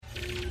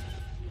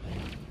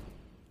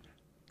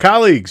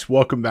Colleagues,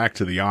 welcome back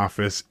to the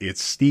office.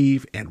 It's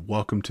Steve, and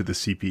welcome to the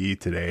CPE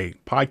Today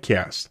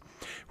podcast.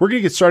 We're going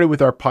to get started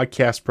with our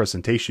podcast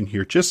presentation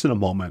here just in a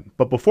moment.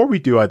 But before we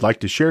do, I'd like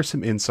to share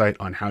some insight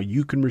on how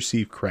you can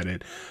receive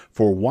credit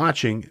for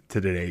watching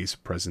today's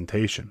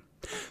presentation.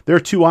 There are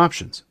two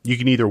options. You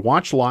can either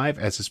watch live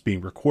as it's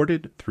being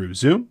recorded through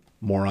Zoom,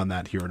 more on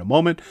that here in a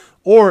moment,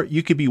 or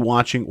you could be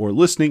watching or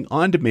listening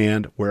on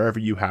demand wherever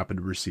you happen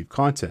to receive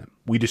content.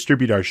 We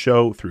distribute our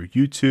show through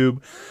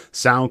YouTube,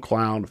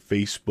 SoundCloud,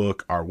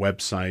 Facebook, our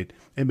website,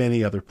 and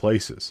many other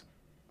places.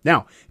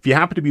 Now, if you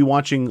happen to be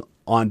watching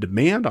on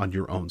demand on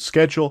your own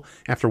schedule,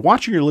 after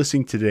watching or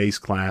listening to today's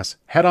class,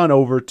 head on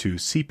over to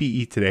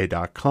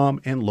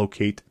cpetoday.com and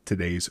locate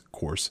today's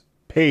course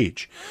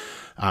page.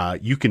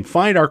 You can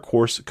find our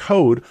course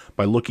code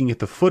by looking at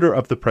the footer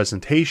of the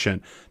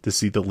presentation to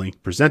see the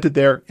link presented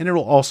there, and it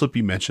will also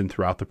be mentioned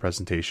throughout the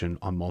presentation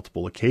on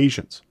multiple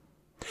occasions.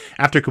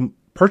 After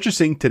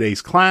purchasing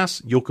today's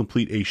class, you'll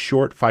complete a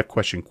short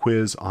 5-question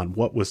quiz on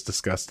what was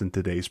discussed in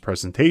today's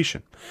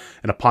presentation.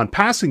 And upon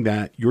passing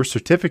that, your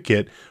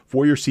certificate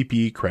for your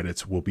CPE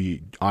credits will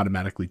be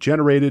automatically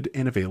generated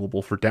and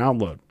available for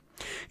download.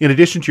 In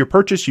addition to your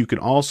purchase, you can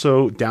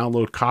also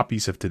download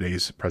copies of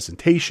today's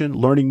presentation,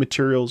 learning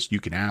materials.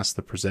 You can ask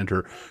the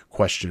presenter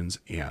questions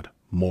and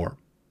more.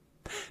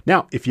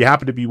 Now, if you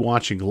happen to be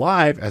watching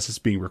live as it's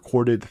being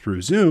recorded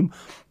through Zoom,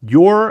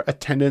 your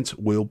attendance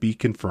will be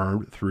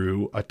confirmed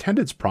through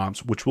attendance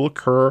prompts, which will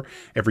occur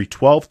every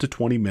 12 to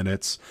 20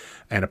 minutes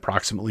and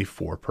approximately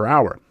 4 per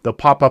hour. They'll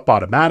pop up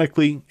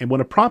automatically, and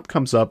when a prompt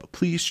comes up,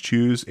 please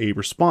choose a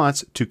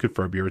response to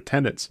confirm your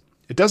attendance.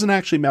 It doesn't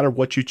actually matter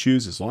what you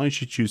choose as long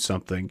as you choose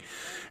something,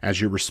 as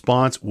your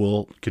response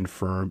will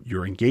confirm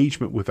your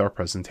engagement with our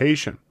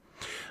presentation.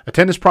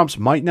 Attendance prompts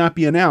might not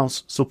be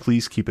announced, so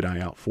please keep an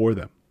eye out for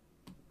them.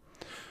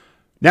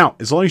 Now,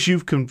 as long as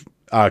you've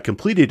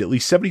completed at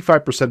least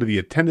 75% of the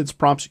attendance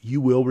prompts, you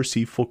will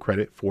receive full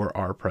credit for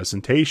our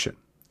presentation.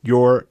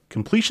 Your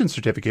completion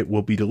certificate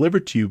will be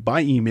delivered to you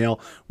by email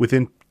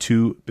within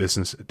 2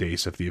 business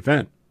days of the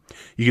event.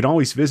 You can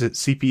always visit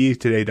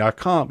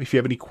cpetoday.com if you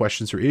have any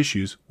questions or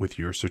issues with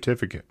your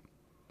certificate.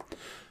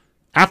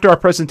 After our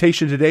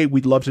presentation today,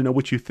 we'd love to know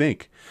what you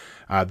think.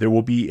 There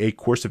will be a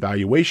course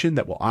evaluation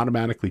that will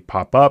automatically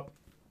pop up.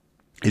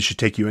 It should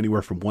take you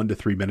anywhere from 1 to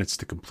 3 minutes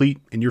to complete,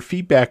 and your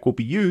feedback will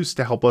be used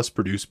to help us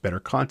produce better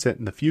content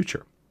in the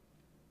future.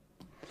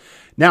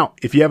 Now,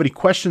 if you have any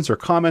questions or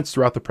comments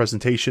throughout the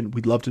presentation,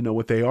 we'd love to know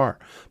what they are.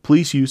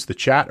 Please use the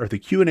chat or the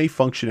Q&A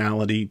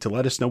functionality to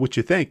let us know what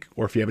you think,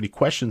 or if you have any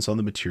questions on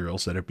the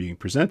materials that are being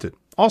presented.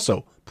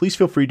 Also, please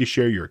feel free to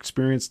share your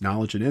experience,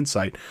 knowledge, and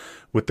insight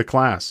with the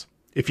class.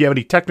 If you have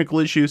any technical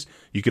issues,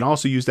 you can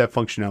also use that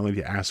functionality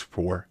to ask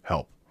for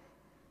help.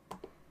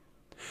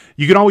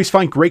 You can always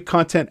find great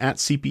content at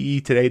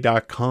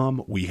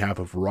cpetoday.com. We have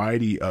a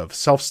variety of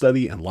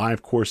self-study and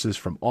live courses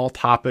from all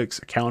topics: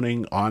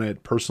 accounting,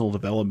 audit, personal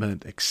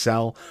development,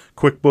 Excel,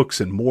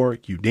 QuickBooks, and more,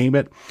 you name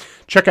it.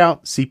 Check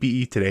out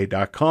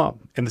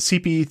cpetoday.com. And the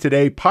CPE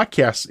Today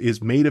podcast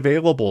is made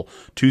available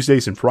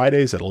Tuesdays and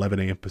Fridays at 11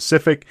 a.m.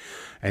 Pacific.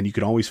 And you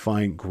can always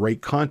find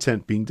great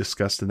content being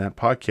discussed in that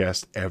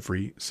podcast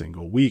every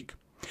single week.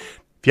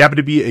 If you happen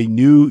to be a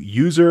new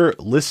user,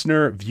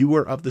 listener,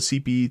 viewer of the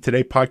CPE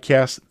Today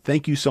podcast,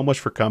 thank you so much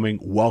for coming.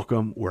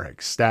 Welcome. We're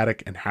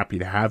ecstatic and happy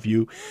to have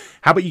you.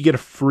 How about you get a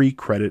free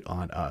credit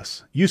on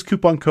us? Use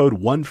coupon code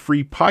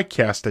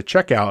ONEFREEPODCAST at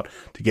checkout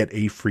to get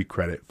a free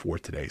credit for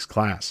today's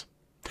class.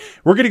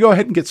 We're going to go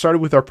ahead and get started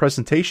with our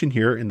presentation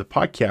here in the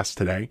podcast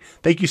today.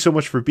 Thank you so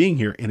much for being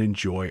here and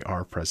enjoy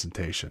our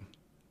presentation.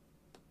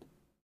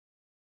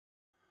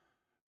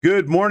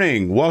 Good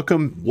morning.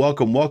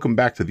 Welcome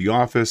back to the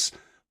office.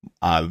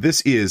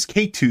 This is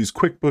K2's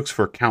QuickBooks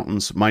for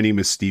Accountants. My name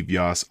is Steve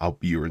Yoss. I'll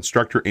be your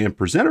instructor and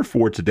presenter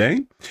for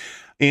today.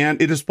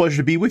 And it is a pleasure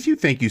to be with you.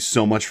 Thank you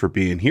so much for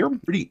being here.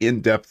 Pretty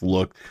in-depth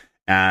look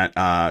at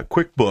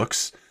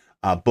QuickBooks,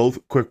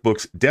 both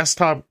QuickBooks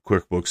Desktop,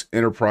 QuickBooks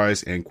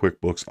Enterprise, and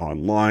QuickBooks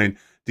Online,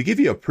 to give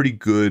you a pretty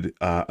good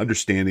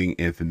understanding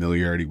and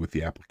familiarity with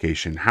the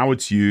application, how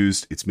it's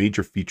used, its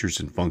major features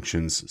and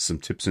functions, some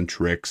tips and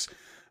tricks,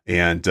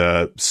 and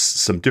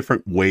some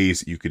different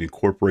ways you can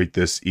incorporate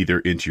this either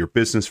into your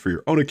business for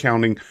your own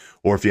accounting,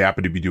 or if you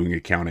happen to be doing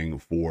accounting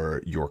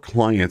for your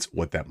clients,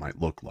 what that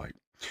might look like.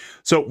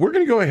 So we're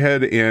going to go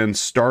ahead and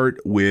start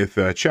with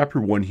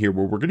chapter 1 here,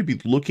 where we're going to be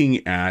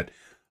looking at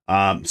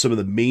some of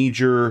the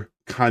major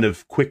kind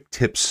of quick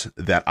tips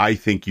that I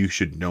think you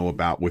should know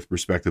about with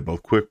respect to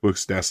both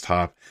QuickBooks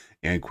Desktop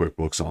and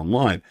QuickBooks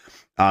Online.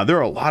 There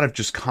are a lot of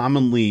just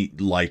commonly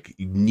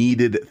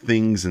needed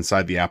things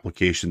inside the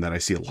application that I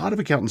see a lot of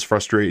accountants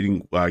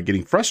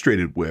getting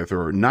frustrated with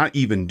or not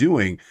even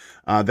doing,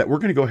 that we're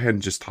going to go ahead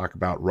and just talk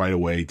about right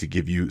away to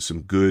give you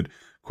some good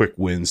quick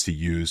wins to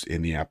use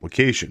in the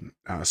application.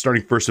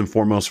 Starting first and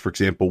foremost, for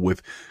example,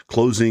 with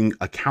closing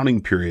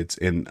accounting periods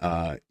in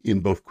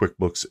both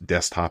QuickBooks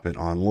Desktop and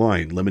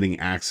Online, limiting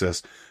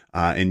access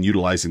and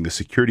utilizing the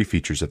security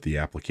features of the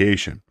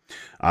application,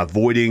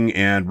 voiding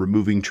and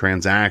removing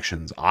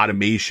transactions,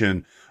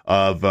 automation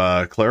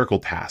of clerical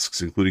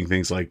tasks, including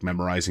things like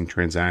memorizing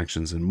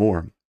transactions and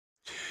more.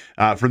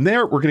 From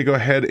there, we're going to go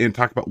ahead and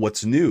talk about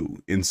what's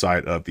new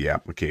inside of the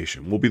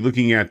application. We'll be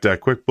looking at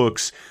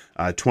QuickBooks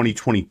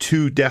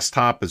 2022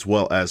 desktop as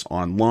well as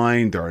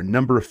online. There are a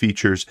number of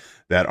features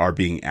that are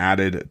being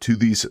added to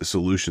these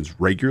solutions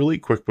regularly.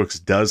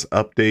 QuickBooks does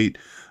update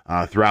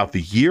throughout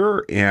the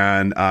year,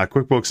 and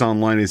QuickBooks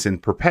Online is in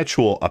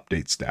perpetual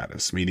update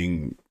status,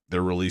 meaning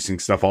they're releasing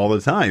stuff all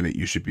the time that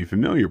you should be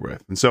familiar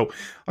with. And so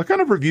I'll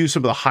kind of review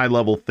some of the high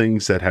level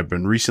things that have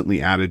been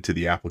recently added to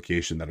the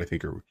application that I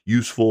think are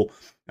useful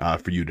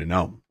for you to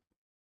know.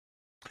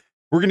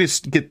 We're going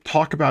to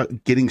talk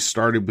about getting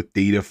started with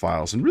data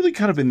files, and really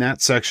kind of in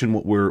that section,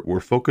 what we're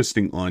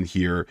focusing on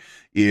here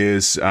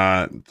is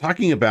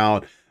talking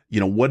about,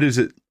 what does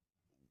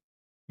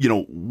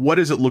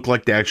it look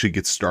like to actually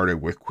get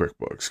started with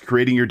QuickBooks,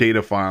 creating your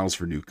data files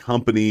for new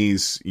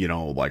companies,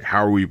 like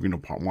how are we going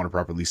to want to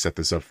properly set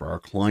this up for our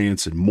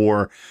clients and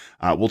more.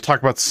 We'll talk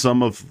about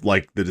some of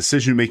like the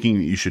decision making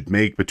that you should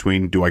make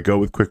between, do I go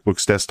with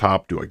QuickBooks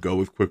Desktop? Do I go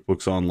with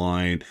QuickBooks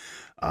Online?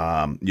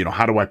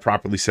 How do I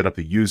properly set up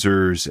the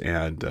users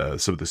and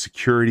some of the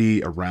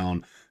security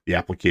around the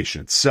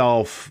application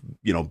itself,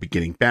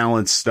 beginning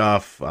balance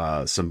stuff,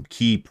 some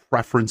key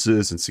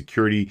preferences and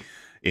security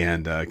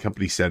and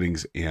company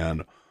settings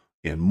and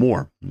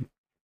more.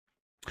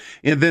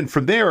 And then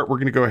from there, we're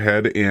going to go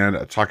ahead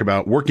and talk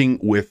about working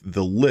with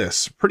the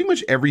lists. Pretty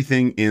much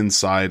everything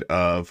inside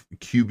of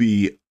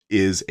QB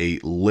is a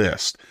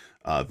list.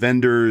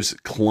 Vendors,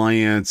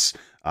 clients,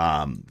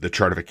 the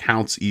chart of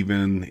accounts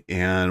even,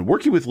 and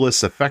working with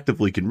lists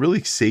effectively can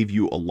really save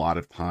you a lot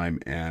of time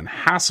and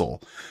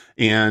hassle.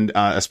 And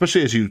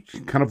especially as you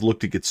kind of look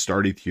to get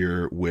started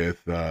here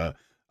with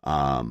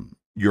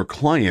your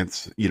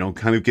clients,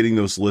 kind of getting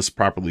those lists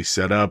properly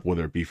set up,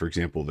 whether it be, for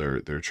example,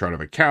 their chart of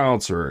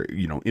accounts or,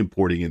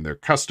 importing in their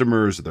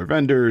customers or their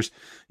vendors,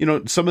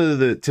 some of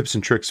the tips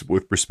and tricks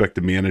with respect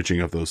to managing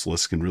of those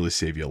lists can really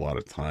save you a lot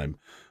of time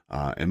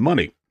and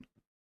money.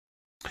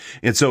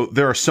 And so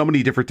there are so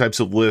many different types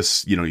of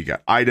lists. You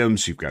got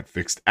items, you've got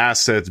fixed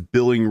assets,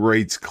 billing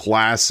rates,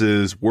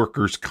 classes,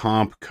 workers'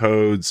 comp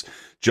codes,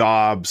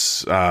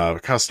 jobs,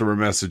 customer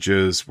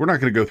messages. We're not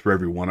going to go through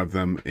every one of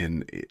them,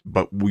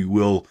 but we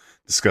will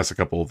discuss a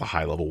couple of the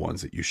high level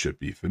ones that you should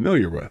be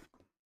familiar with.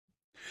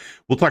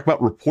 We'll talk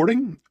about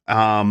reporting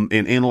and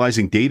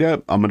analyzing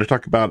data. I'm going to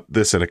talk about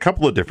this in a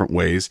couple of different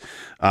ways.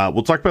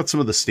 We'll talk about some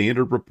of the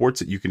standard reports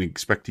that you can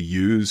expect to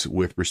use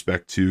with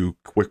respect to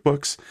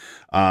QuickBooks,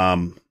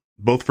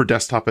 both for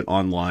desktop and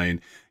online.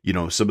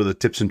 Some of the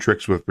tips and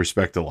tricks with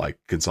respect to like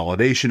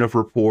consolidation of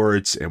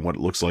reports and what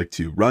it looks like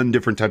to run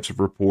different types of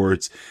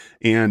reports.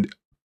 And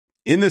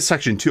in this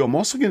section too, I'm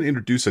also going to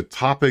introduce a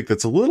topic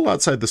that's a little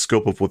outside the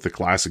scope of what the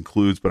class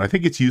includes, but I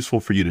think it's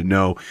useful for you to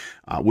know,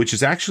 which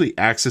is actually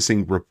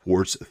accessing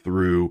reports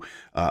through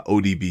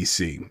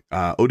ODBC.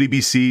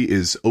 ODBC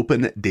is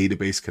Open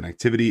Database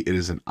Connectivity. It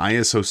is an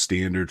ISO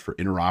standard for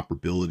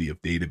interoperability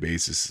of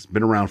databases. It's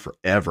been around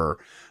forever.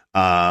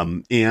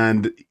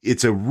 And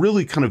it's a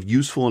really kind of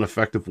useful and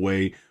effective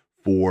way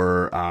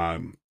for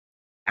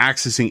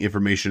accessing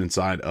information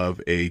inside of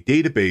a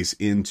database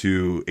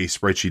into a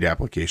spreadsheet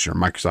application or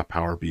Microsoft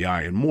Power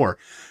BI and more.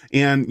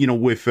 And,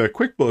 with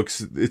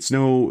QuickBooks,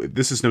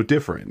 this is no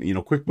different.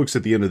 QuickBooks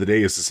at the end of the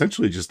day is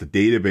essentially just a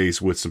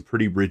database with some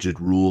pretty rigid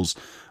rules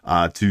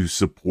to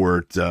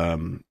support,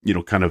 kind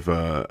of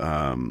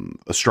a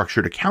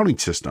structured accounting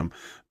system,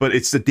 but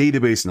it's the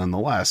database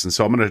nonetheless. And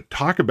so I'm going to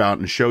talk about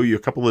and show you a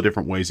couple of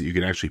different ways that you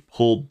can actually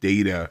pull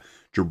data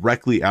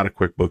directly out of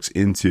QuickBooks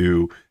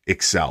into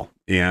Excel.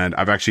 And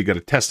I've actually got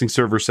a testing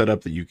server set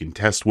up that you can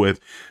test with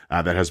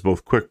that has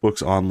both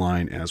QuickBooks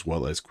Online as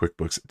well as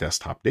QuickBooks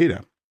Desktop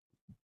data.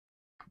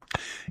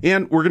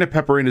 And we're going to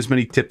pepper in as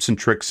many tips and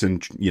tricks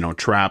and,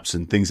 traps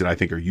and things that I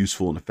think are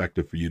useful and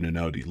effective for you to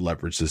know to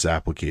leverage this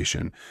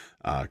application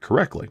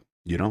correctly.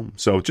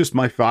 So just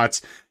my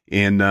thoughts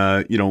and,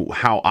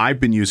 how I've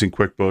been using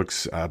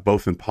QuickBooks,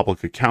 both in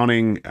public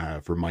accounting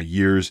for my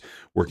years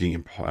working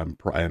in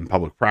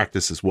public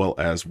practice, as well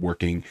as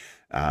working,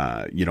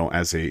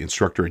 as a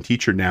instructor and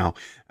teacher now,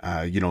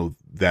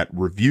 that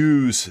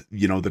reviews,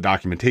 the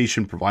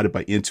documentation provided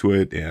by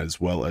Intuit, as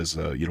well as,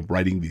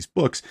 writing these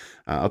books.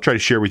 I'll try to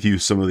share with you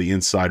some of the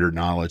insider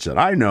knowledge that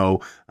I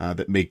know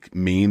that make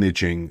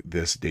managing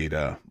this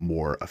data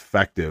more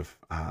effective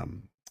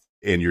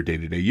in your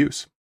day-to-day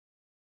use.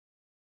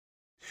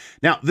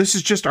 Now, this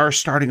is just our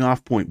starting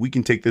off point. We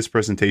can take this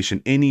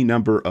presentation any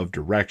number of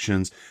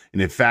directions.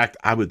 And in fact,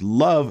 I would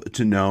love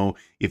to know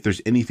if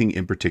there's anything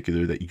in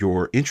particular that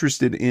you're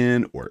interested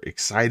in or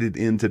excited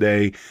in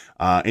today,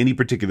 any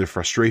particular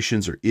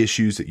frustrations or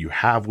issues that you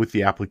have with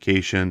the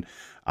application.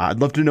 I'd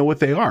love to know what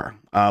they are.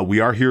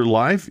 We are here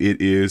live.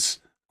 It is,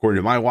 according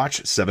to my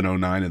watch,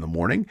 7:09 in the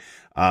morning.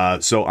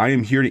 So I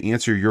am here to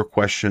answer your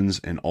questions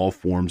in all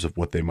forms of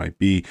what they might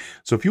be.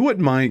 So if you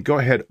wouldn't mind, go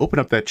ahead, open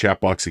up that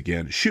chat box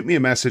again, shoot me a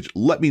message,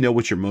 let me know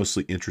what you're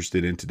mostly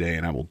interested in today,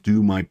 and I will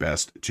do my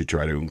best to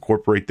try to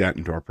incorporate that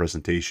into our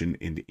presentation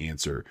and to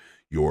answer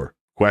your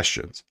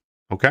questions.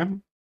 Okay.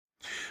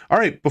 All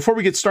right. Before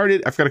we get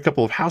started, I've got a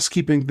couple of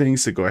housekeeping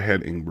things to go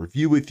ahead and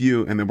review with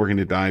you. And then we're going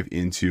to dive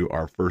into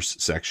our first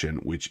section,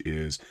 which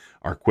is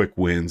our quick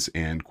wins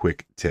and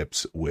quick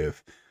tips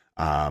with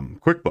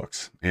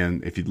QuickBooks.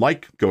 And if you'd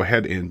like, go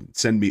ahead and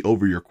send me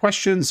over your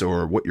questions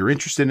or what you're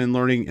interested in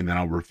learning, and then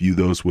I'll review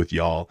those with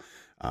y'all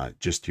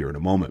just here in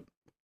a moment.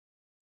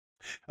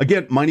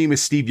 Again, my name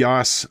is Steve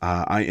Yoss.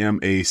 I am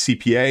a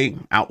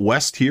CPA out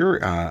west here.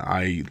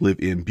 I live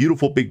in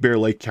beautiful Big Bear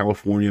Lake,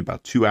 California,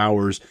 about 2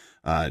 hours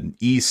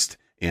east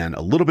and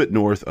a little bit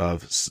north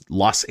of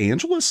Los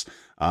Angeles,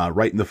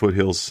 right in the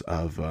foothills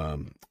of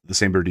the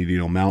San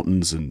Bernardino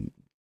Mountains, and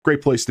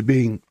great place to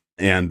be.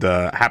 And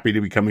happy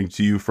to be coming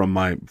to you from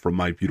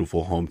my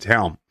beautiful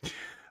hometown.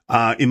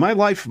 In my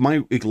life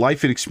and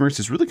experience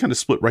is really kind of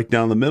split right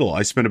down the middle.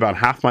 I spent about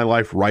half my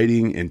life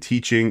writing and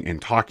teaching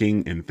and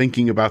talking and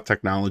thinking about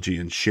technology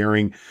and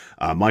sharing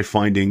my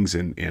findings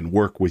and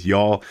work with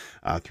y'all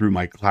through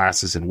my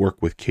classes and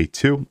work with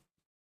K2.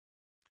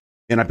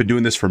 And I've been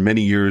doing this for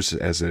many years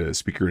as a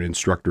speaker and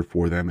instructor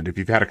for them. And if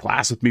you've had a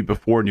class with me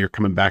before and you're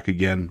coming back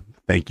again,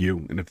 thank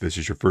you. And if this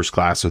is your first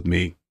class with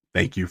me,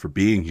 thank you for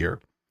being here.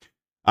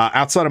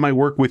 Outside of my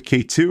work with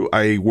K2,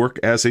 I work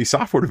as a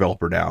software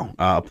developer now,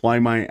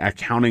 applying my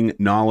accounting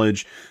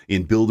knowledge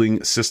in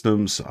building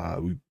systems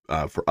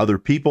for other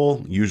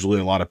people, usually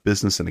a lot of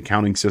business and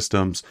accounting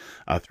systems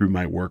through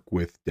my work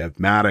with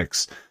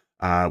Devmatics.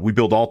 We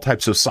build all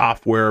types of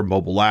software,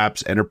 mobile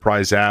apps,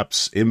 enterprise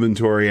apps,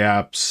 inventory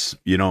apps,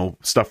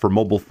 stuff for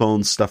mobile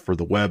phones, stuff for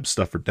the web,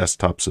 stuff for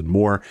desktops, and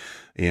more.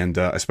 And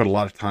I spent a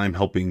lot of time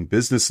helping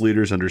business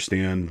leaders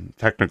understand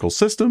technical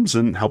systems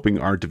and helping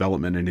our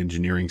development and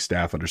engineering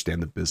staff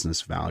understand the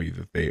business value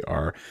that they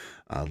are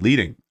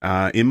leading.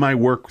 In my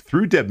work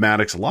through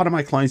Devmatics, a lot of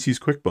my clients use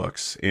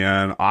QuickBooks,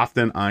 and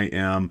often I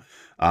am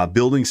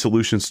building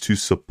solutions to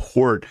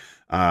support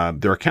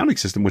their accounting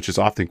system, which is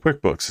often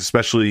QuickBooks.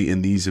 Especially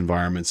in these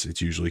environments,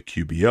 it's usually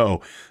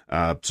QBO.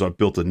 So I've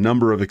built a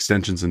number of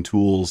extensions and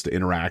tools to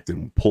interact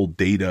and pull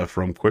data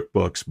from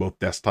QuickBooks, both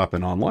desktop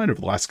and online, over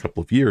the last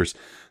couple of years.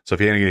 So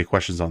if you have any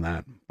questions on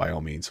that, by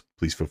all means,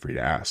 please feel free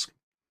to ask.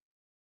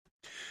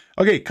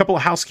 Okay, a couple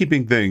of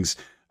housekeeping things.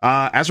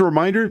 As a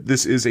reminder,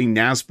 this is a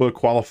NASBA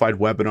qualified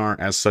webinar.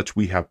 As such,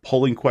 we have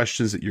polling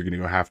questions that you're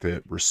going to have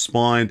to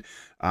respond.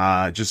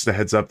 Just a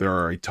heads up, there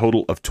are a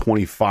total of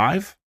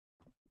 25.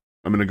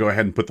 I'm going to go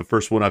ahead and put the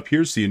first one up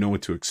here so you know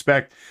what to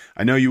expect.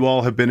 I know you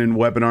all have been in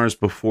webinars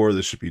before.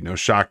 This should be no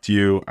shock to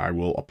you. I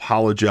will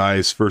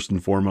apologize first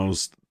and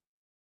foremost.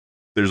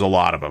 There's a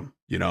lot of them,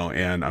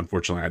 and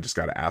unfortunately, I just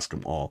got to ask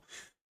them all.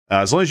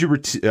 As long as you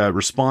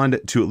respond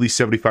to at least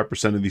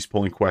 75% of these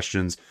polling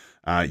questions,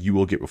 you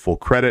will get full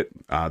credit.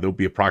 There'll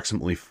be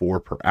approximately 4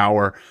 per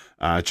hour.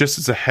 Just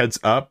as a heads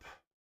up,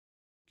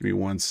 give me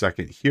 1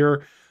 second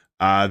here.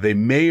 They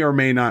may or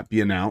may not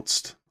be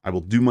announced. I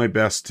will do my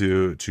best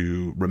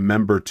to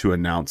remember to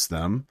announce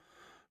them,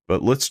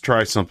 but let's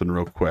try something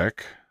real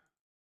quick.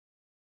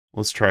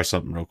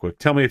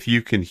 Tell me if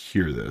you can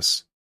hear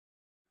this.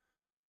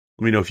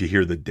 Let me know if you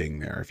hear the ding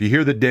there. If you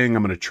hear the ding,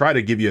 I'm going to try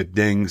to give you a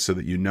ding so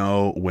that you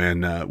know when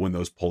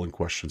those polling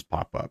questions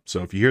pop up.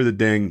 So if you hear the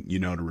ding, you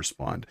know to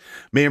respond.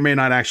 May or may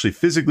not actually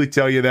physically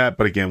tell you that,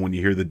 but again, when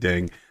you hear the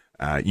ding,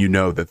 you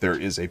know that there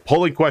is a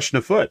polling question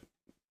afoot.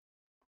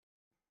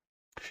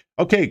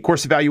 Okay,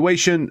 course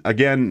evaluation.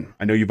 Again,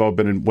 I know you've all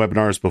been in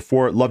webinars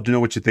before. Love to know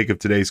what you think of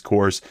today's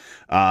course.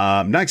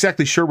 I'm not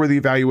exactly sure where the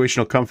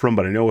evaluation will come from,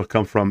 but I know it'll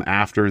come from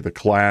after the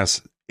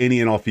class. Any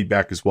and all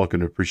feedback is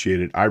welcome and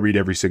appreciated. I read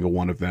every single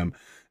one of them,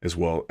 as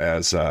well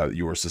as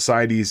your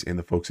societies and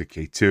the folks at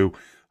K2.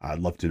 I'd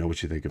love to know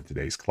what you think of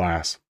today's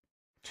class.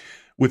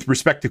 With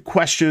respect to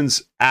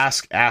questions,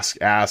 ask.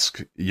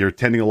 You're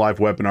attending a live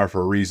webinar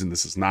for a reason.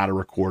 This is not a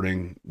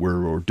recording.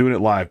 We're doing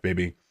it live,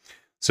 baby.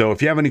 So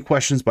if you have any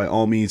questions, by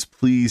all means,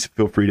 please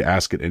feel free to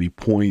ask at any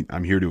point.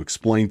 I'm here to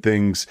explain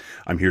things.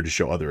 I'm here to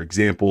show other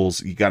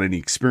examples. You got any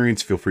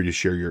experience, feel free to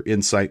share your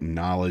insight and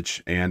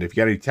knowledge. And if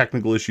you got any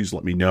technical issues,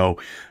 let me know.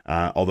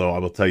 Although I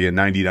will tell you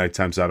 99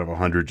 times out of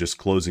 100, just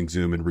closing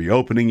Zoom and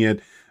reopening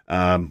it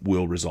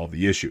will resolve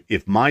the issue.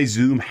 If my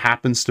Zoom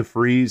happens to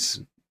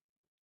freeze,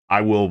 I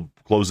will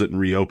close it and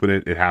reopen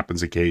it. It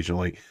happens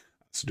occasionally.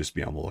 So just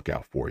be on the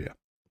lookout for you.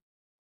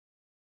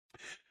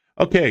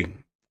 Okay.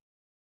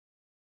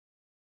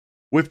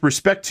 With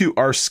respect to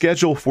our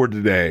schedule for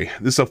today,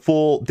 this is a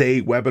full day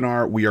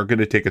webinar. We are going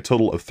to take a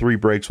total of 3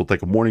 breaks. We'll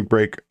take a morning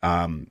break.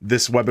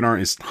 This webinar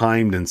is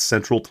timed in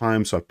Central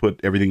Time, so I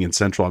put everything in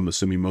Central. I'm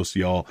assuming most of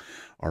y'all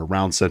are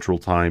around Central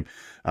Time.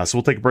 So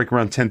we'll take a break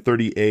around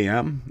 10:30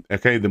 a.m.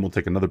 Okay, then we'll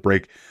take another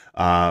break,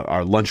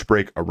 our lunch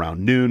break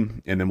around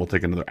noon, and then we'll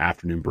take another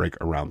afternoon break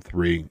around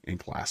 3,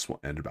 and class will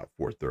end about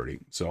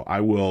 4:30. So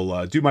I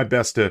will do my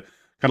best to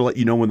kind of let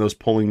you know when those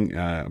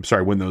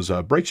when those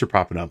breaks are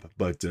popping up,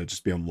 but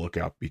just be on the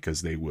lookout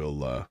because they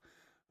will,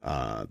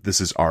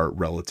 this is our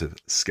relative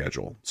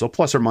schedule. So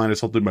plus or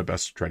minus, I'll do my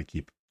best to try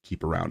to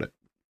keep around it.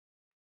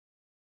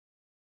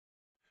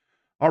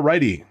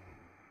 Alrighty.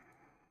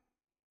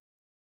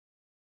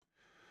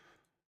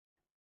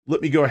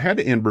 let me go ahead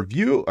and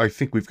review. I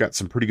think we've got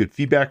some pretty good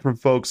feedback from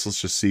folks.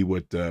 Let's just see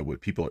what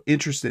people are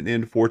interested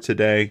in for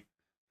today.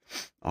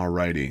 All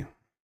righty.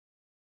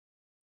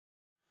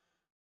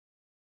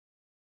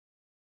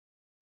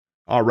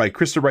 All right,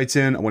 Krista writes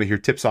in, I want to hear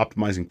tips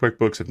optimizing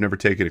QuickBooks. I've never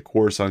taken a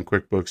course on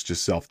QuickBooks,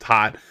 just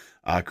self-taught.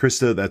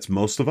 Krista, that's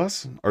most of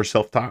us are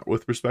self-taught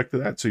with respect to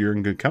that. So you're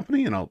in good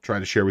company, and I'll try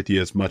to share with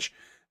you as much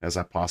as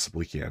I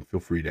possibly can. Feel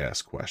free to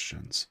ask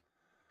questions.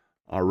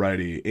 All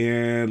righty,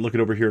 and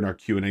looking over here in our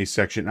Q&A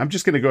section, I'm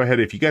just going to go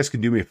ahead. If you guys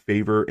can do me a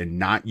favor and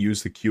not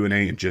use the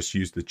Q&A and just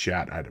use the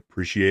chat, I'd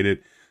appreciate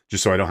it,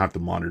 just so I don't have to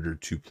monitor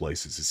two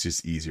places. It's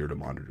just easier to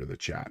monitor the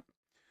chat.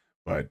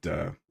 But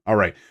all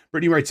right,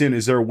 Brittany writes in,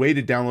 is there a way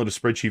to download a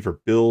spreadsheet for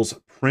bills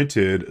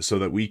printed so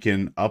that we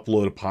can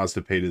upload a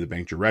positive pay to the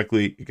bank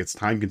directly? It gets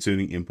time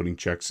consuming inputting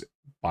checks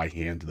by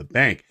hand to the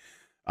bank.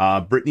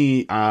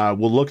 Brittany,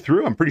 we'll look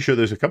through. I'm pretty sure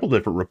there's a couple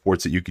different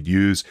reports that you could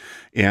use.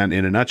 And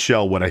in a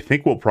nutshell, what I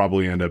think we'll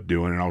probably end up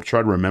doing, and I'll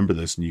try to remember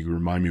this, and you can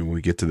remind me when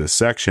we get to this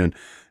section,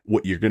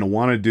 what you're going to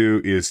want to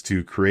do is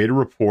to create a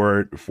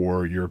report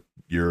for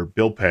your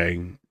bill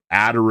pay,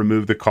 add or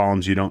remove the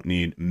columns you don't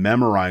need,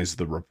 memorize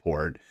the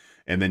report,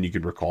 and then you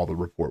could recall the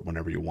report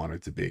whenever you want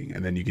it to be.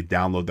 And then you could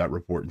download that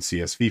report in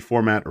CSV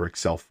format or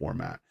Excel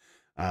format.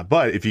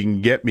 But if you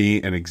can get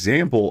me an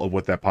example of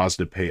what that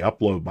positive pay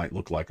upload might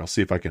look like, I'll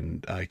see if I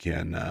can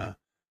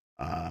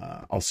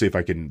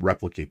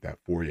replicate that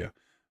for you.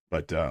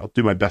 But I'll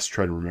do my best to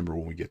try to remember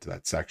when we get to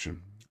that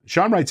section.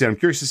 Sean writes in, I'm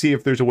curious to see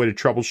if there's a way to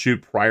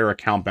troubleshoot prior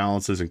account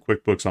balances in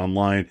QuickBooks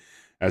Online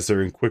as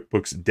they're in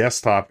QuickBooks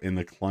Desktop in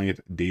the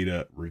client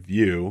data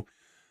review.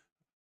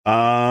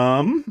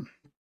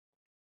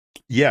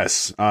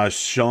 Yes,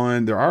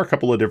 Sean, there are a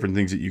couple of different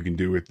things that you can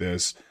do with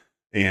this,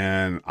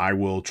 and I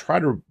will try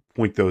to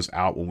point those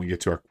out when we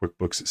get to our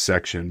QuickBooks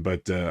section.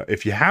 But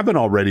if you haven't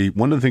already,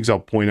 one of the things I'll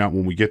point out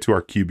when we get to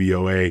our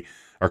QBO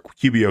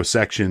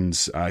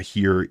sections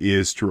here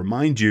is to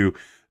remind you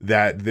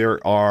that there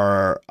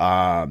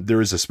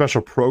is a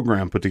special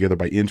program put together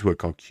by Intuit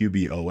called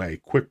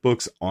QBOA,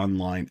 QuickBooks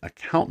Online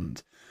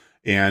Accountant.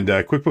 And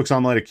QuickBooks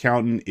Online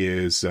Accountant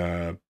is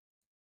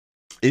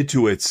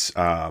Intuit's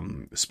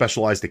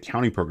specialized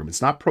accounting program.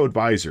 It's not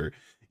ProAdvisor.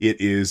 It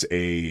is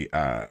a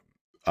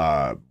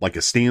like a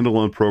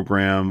standalone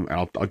program.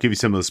 I'll give you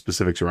some of the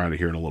specifics around it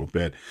here in a little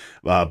bit.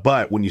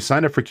 But when you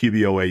sign up for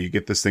QBOA, you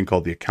get this thing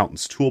called the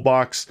Accountant's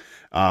Toolbox,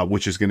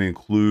 which is going to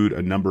include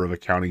a number of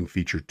accounting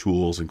featured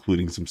tools,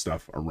 including some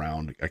stuff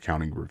around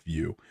accounting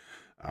review.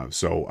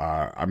 So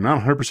I'm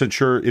not 100%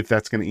 sure if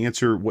that's going to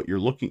answer what you're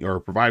looking or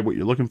provide what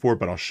you're looking for,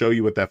 but I'll show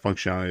you what that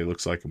functionality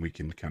looks like and we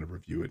can kind of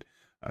review it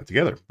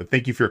together. But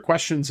thank you for your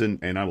questions,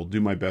 and I will do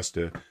my best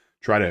to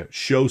try to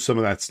show some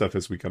of that stuff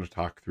as we kind of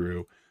talk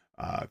through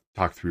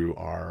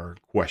our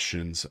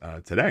questions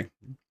today.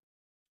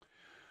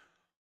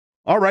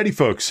 Alrighty,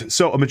 folks.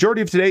 So a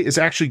majority of today is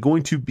actually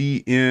going to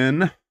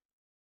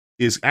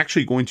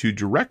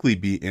directly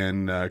be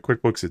in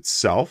QuickBooks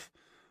itself.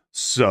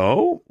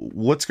 So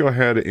let's go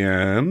ahead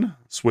and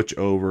switch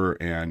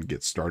over and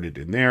get started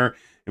in there.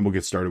 And we'll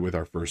get started with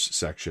our first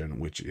section,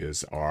 which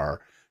is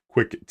our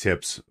quick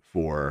tips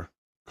for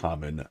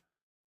common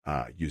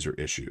user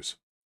issues.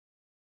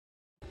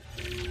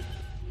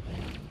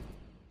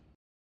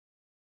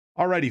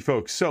 Alrighty,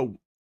 folks. So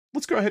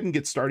let's go ahead and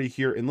get started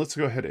here, and let's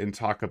go ahead and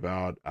talk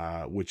about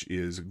which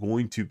is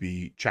going to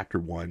be Chapter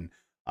 1.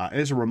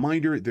 As a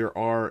reminder, there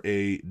are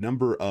a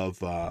number of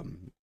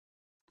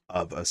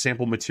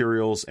sample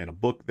materials and a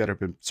book that have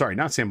been,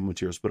 not sample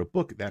materials, but a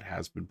book that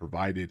has been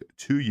provided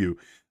to you.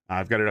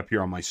 I've got it up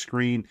here on my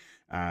screen,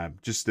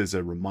 just as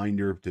a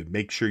reminder to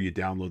make sure you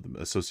download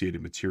the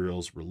associated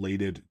materials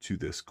related to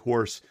this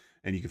course,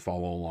 and you can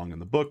follow along in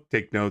the book,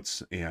 take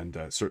notes, and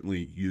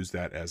certainly use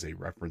that as a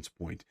reference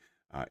point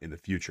in the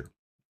future.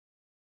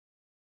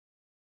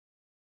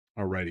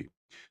 Alrighty.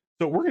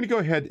 So we're going to go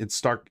ahead and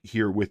start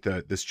here with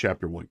this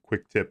Chapter 1,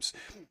 quick tips.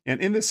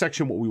 And in this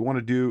section, what we want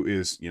to do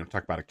is,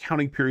 talk about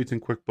accounting periods in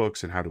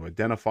QuickBooks and how to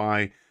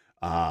identify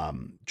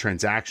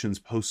transactions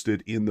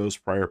posted in those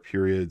prior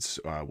periods.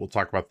 We'll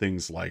talk about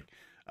things like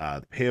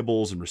the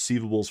payables and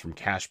receivables from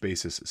cash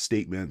basis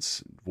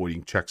statements,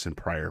 avoiding checks in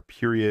prior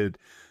period,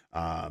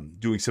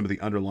 doing some of the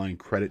underlying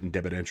credit and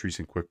debit entries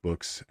in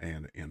QuickBooks,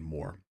 and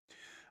more.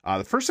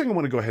 The first thing I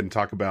want to go ahead and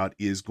talk about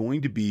is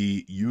going to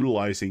be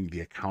utilizing the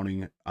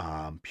accounting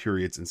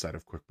periods inside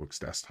of QuickBooks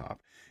Desktop,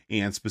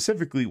 and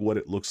specifically what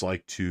it looks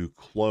like to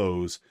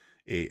close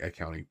a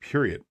accounting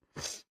period.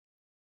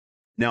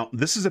 Now,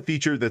 this is a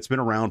feature that's been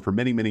around for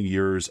many, many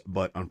years,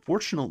 but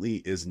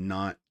unfortunately is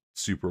not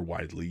super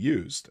widely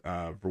used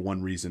for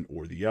one reason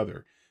or the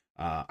other.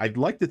 I'd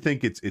like to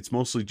think it's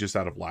mostly just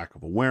out of lack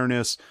of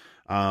awareness,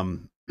 but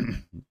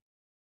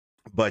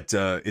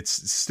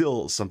it's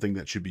still something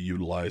that should be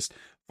utilized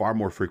far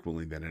more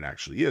frequently than it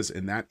actually is,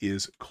 and that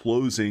is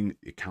closing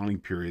accounting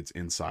periods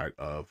inside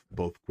of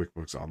both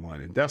QuickBooks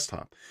Online and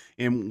Desktop.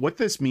 And what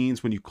this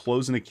means when you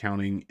close an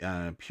accounting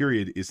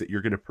period is that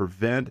you're going to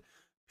prevent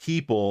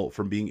people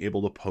from being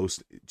able to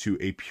post to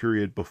a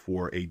period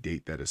before a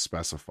date that is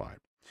specified.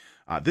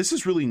 This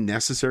is really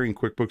necessary in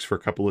QuickBooks for a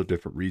couple of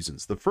different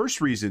reasons. The first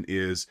reason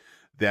is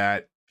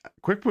that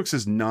QuickBooks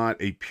is not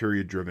a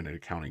period-driven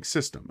accounting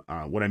system.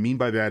 What I mean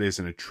by that is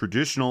in a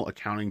traditional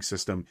accounting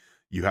system,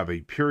 you have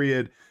a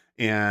period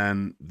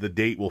and the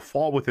date will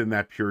fall within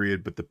that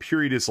period, but the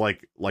period is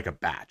like a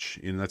batch,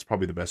 and that's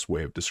probably the best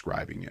way of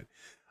describing it.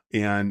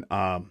 And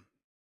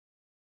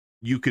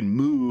you can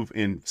move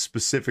and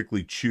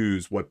specifically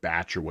choose what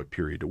batch or what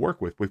period to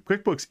work with. With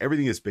QuickBooks,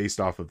 everything is based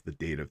off of the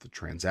date of the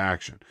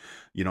transaction.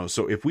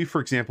 So if we,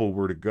 for example,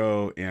 were to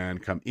go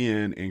and come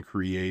in and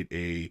create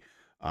a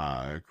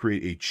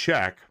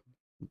check,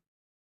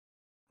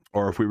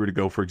 or if we were to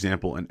go, for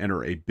example, and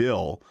enter a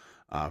bill,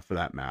 for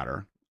that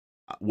matter,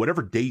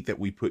 whatever date that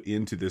we put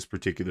into this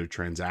particular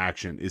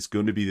transaction is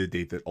going to be the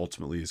date that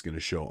ultimately is going to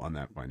show on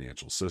that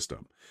financial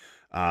system.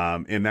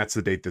 And that's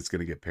the date that's going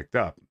to get picked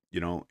up,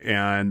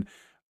 and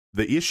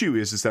the issue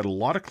is that a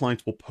lot of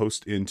clients will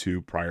post into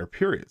prior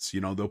periods.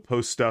 They'll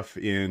post stuff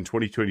in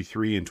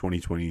 2023 and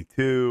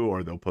 2022,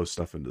 or they'll post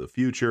stuff into the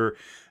future.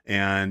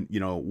 And,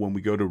 when we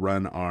go to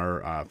run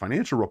our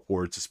financial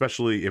reports,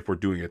 especially if we're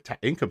doing a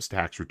income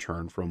tax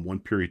return from one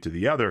period to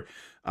the other,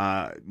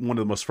 one of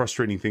the most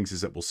frustrating things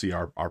is that we'll see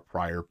our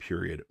prior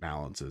period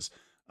balances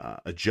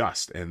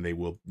adjust, and they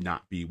will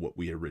not be what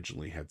we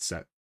originally had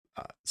set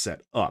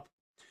up.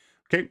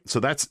 Okay, so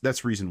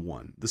that's reason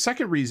one. The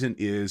second reason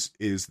is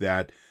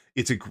that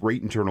it's a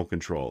great internal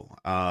control.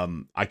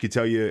 I could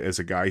tell you, as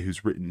a guy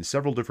who's written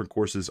several different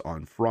courses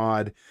on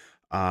fraud,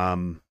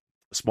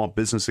 small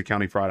business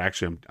accounting fraud.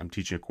 Actually, I'm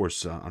teaching a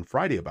course on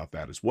Friday about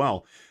that as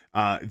well.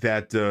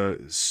 That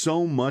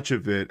so much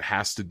of it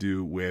has to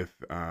do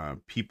with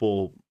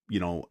people,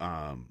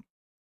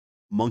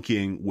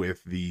 monkeying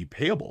with the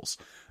payables.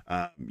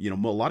 A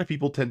lot of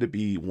people tend to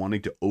be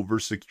wanting to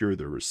oversecure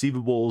their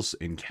receivables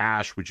in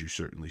cash, which you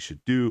certainly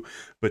should do.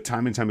 But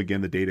time and time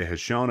again, the data has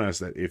shown us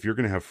that if you're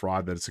going to have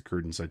fraud that's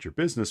occurred inside your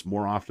business,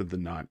 more often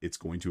than not, it's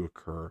going to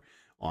occur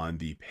on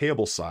the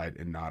payable side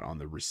and not on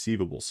the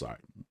receivable side.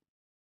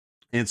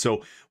 And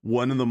so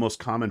one of the most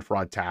common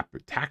fraud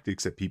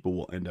tactics that people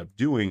will end up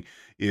doing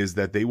is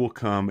that they will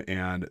come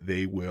and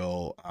they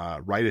will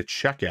write a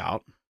check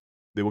out.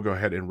 They will go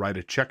ahead and write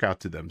a check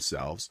out to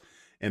themselves,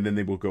 and then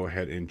they will go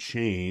ahead and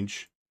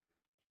change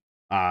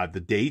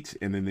the date,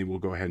 and then they will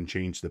go ahead and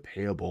change the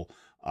payable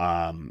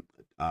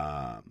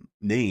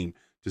name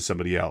to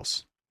somebody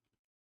else.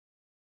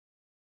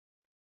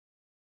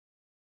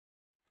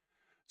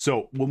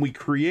 So when we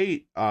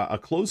create a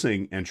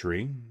closing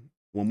entry,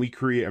 not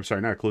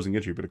a closing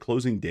entry, but a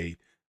closing date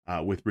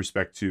with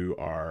respect to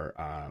our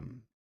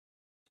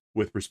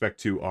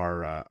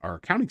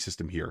accounting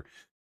system here,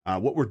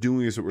 what we're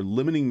doing is that we're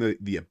limiting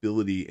the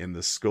ability and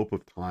the scope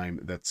of time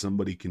that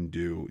somebody can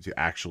do to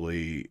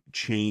actually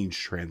change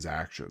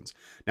transactions.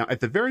 Now, at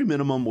the very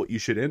minimum, what you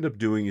should end up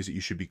doing is that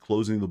you should be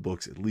closing the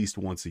books at least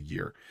once a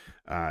year.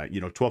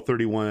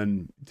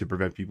 1231 to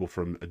prevent people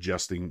from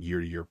adjusting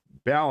year-to-year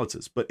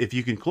balances. But if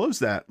you can close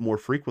that more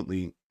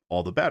frequently,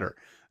 all the better.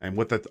 And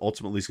what that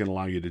ultimately is going to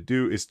allow you to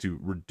do is to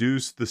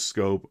reduce the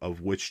scope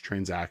of which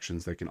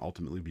transactions that can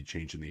ultimately be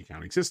changed in the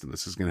accounting system.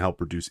 This is going to help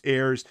reduce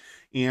errors,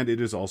 and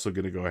it is also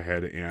going to go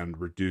ahead and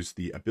reduce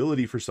the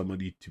ability for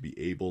somebody to be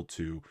able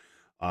to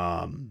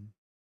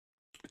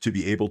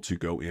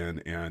go in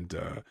and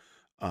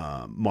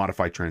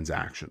modify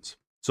transactions.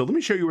 So let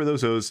me show you where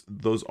those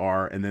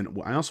are, and then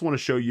I also want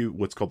to show you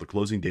what's called the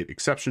closing date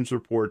exceptions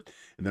report,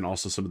 and then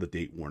also some of the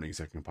date warnings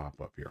that can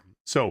pop up here.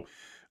 So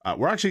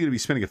we're actually going to be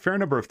spending a fair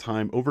number of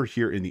time over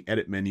here in the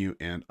edit menu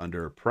and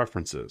under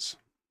preferences.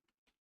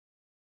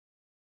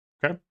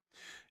 Okay.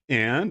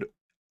 And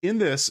in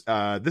this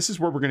is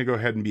where we're going to go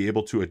ahead and be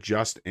able to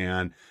adjust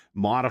and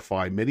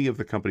modify many of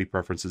the company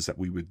preferences that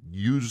we would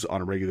use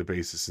on a regular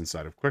basis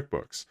inside of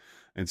QuickBooks.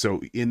 And so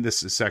in this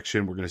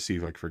section, we're going to see,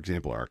 like, for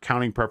example, our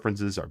accounting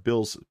preferences, our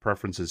bills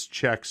preferences,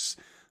 checks,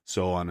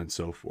 so on and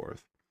so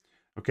forth.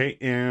 Okay,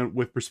 and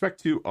with respect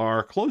to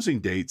our closing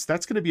dates,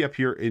 that's going to be up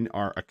here in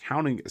our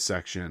accounting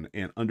section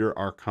and under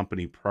our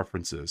company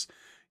preferences.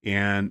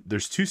 And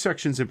there's two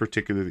sections in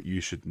particular that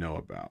you should know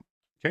about.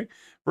 Okay,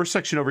 first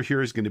section over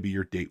here is going to be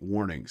your date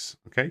warnings.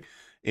 Okay,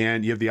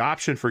 and you have the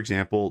option, for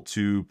example,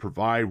 to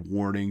provide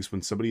warnings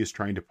when somebody is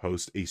trying to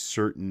post a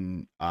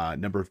certain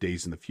number of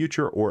days in the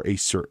future or a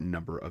certain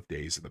number of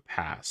days in the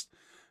past.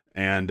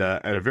 And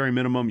at a very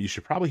minimum, you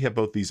should probably have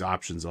both these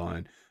options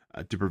on.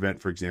 To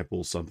prevent, for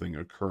example, something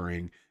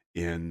occurring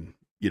in,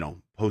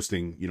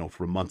 posting,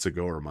 from months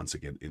ago or months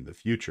again in the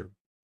future.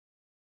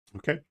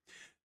 Okay.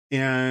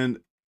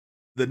 And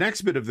the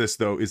next bit of this,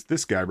 though, is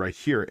this guy right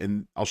here.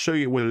 And I'll show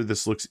you whether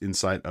this looks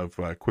inside of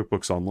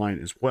QuickBooks Online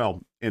as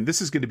well. And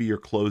this is going to be your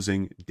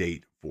closing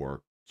date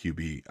for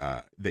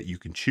QB that you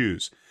can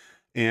choose.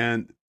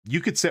 And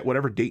you could set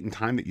whatever date and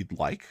time that you'd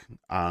like.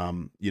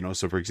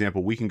 So for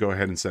example, we can go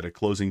ahead and set a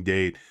closing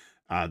date.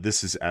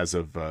 This is as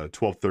of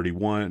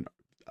 12/31.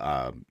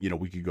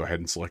 We could go ahead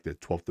and select it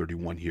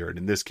 12/31 here. And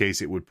in this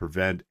case, it would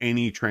prevent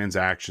any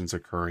transactions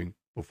occurring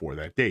before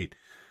that date.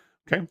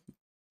 Okay.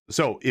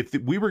 So if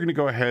we were going to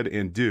go ahead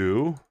and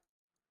do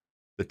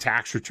the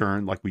tax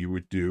return like we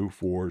would do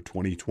for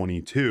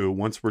 2022.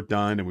 Once we're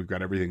done and we've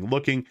got everything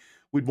looking,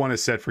 we'd want to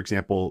set, for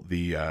example,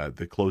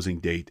 the closing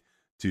date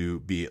to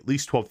be at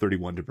least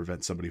 12/31 to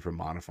prevent somebody from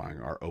modifying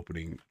our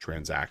opening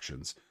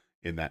transactions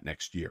in that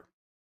next year.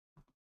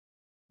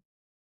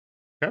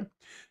 Okay.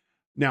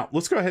 Now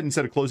let's go ahead and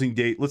set a closing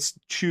date. Let's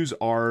choose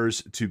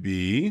ours to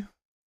be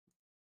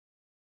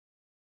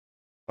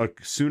a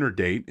sooner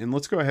date, and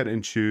let's go ahead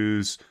and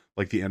choose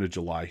like the end of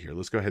July here.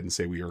 Let's go ahead and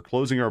say we are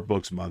closing our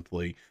books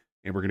monthly,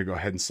 and we're going to go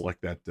ahead and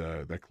select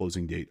that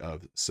closing date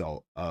of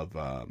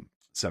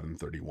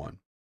 7/31.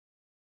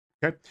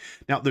 Okay.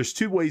 Now there's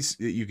two ways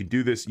that you can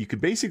do this. You could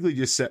basically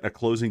just set a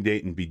closing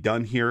date and be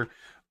done here.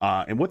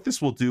 And what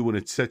this will do when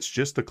it sets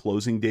just the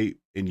closing date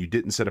and you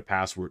didn't set a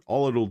password,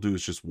 all it'll do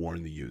is just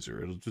warn the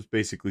user. It'll just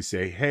basically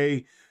say,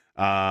 hey,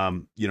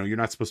 you're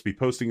not supposed to be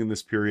posting in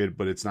this period,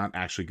 but it's not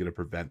actually going to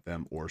prevent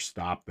them or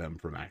stop them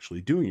from actually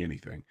doing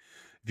anything.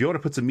 If you want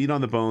to put some meat on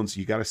the bones,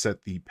 you got to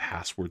set the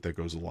password that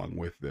goes along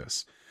with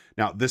this.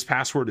 Now, this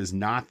password is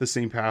not the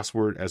same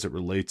password as it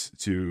relates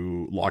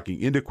to logging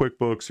into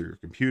QuickBooks or your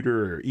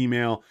computer or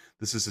email.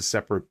 This is a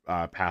separate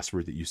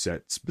password that you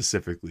set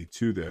specifically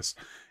to this.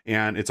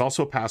 And it's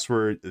also a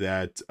password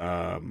that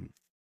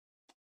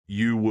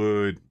you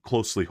would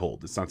closely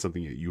hold. It's not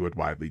something that you would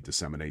widely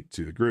disseminate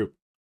to the group.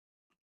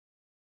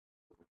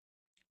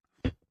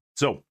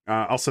 So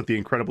I'll set the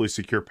incredibly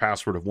secure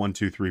password of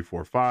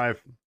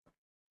 12345.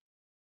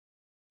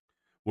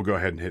 We'll go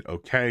ahead and hit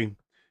OK.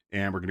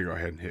 And we're going to go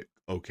ahead and hit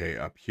OK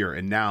up here.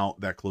 And now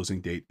that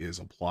closing date is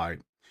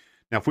applied.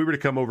 Now, if we were to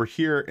come over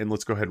here and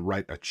let's go ahead and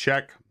write a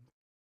check.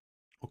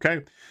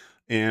 Okay.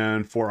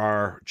 And for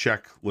our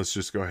check, let's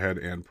just go ahead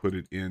and put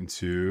it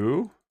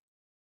into,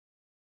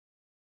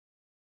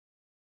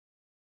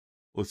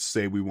 let's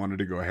say we wanted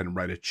to go ahead and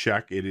write a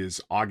check. It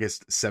is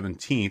August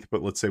 17th,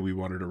 but let's say we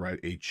wanted to write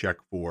a check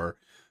for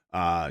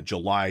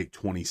July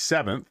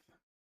 27th.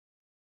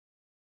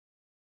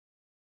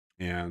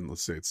 And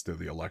let's say it's to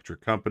the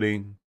electric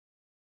company.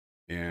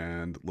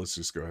 And let's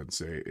just go ahead and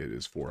say it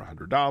is for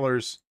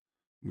 $100.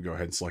 We go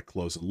ahead and select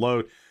close and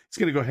load. It's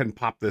going to go ahead and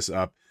pop this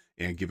up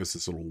and give us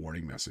this little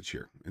warning message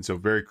here. And so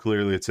very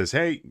clearly it says,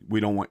 hey,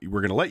 we're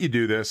going to let you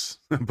do this,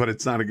 but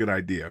it's not a good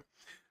idea.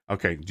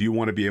 Okay, do you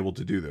want to be able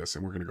to do this?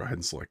 And we're going to go ahead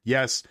and select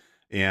yes.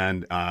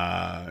 And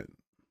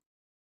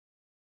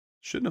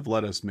shouldn't have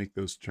let us make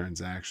those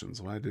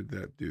transactions. Why did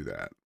that do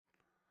that?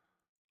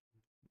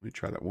 Let me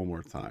try that one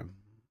more time.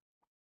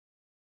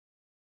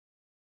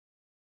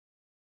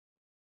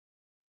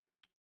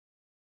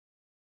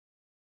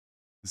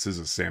 This is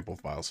a sample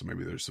file, so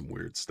maybe there's some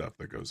weird stuff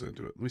that goes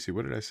into it. Let me see.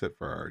 What did I set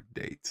for our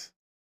date?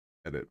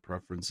 Edit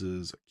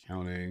preferences,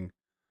 accounting.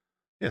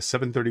 Yeah,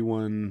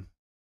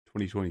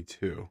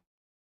 7/31/2022.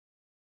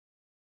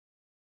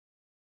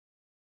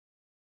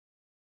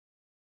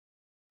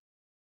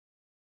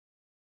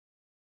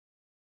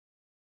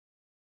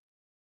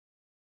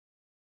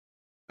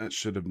 That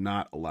should have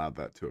not allowed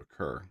that to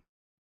occur.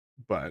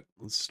 But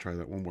let's try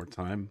that one more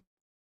time.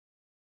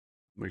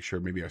 Make sure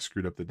maybe I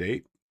screwed up the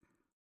date.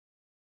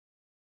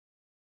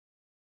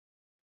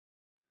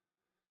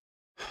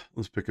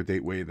 Let's pick a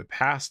date way in the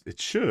past. It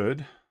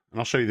should, and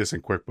I'll show you this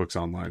in QuickBooks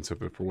Online. So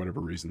if for whatever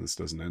reason this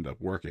doesn't end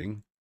up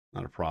working,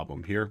 not a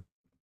problem here.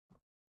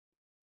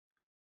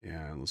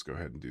 And let's go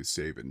ahead and do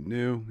save and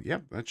new.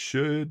 Yep, that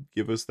should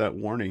give us that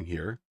warning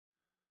here.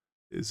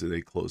 Is it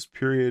a closed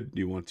period? Do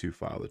you want to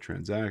file the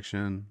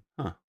transaction?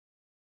 I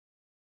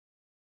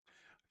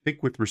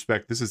think with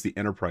respect, this is the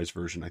enterprise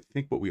version. I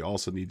think what we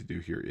also need to do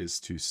here is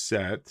to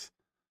set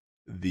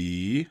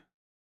the,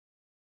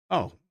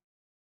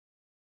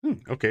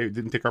 okay, it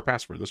didn't take our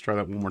password. Let's try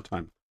that one more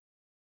time.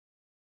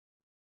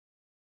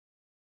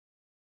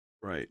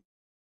 Right.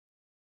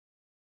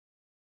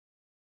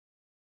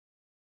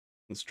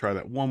 Let's try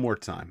that one more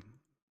time.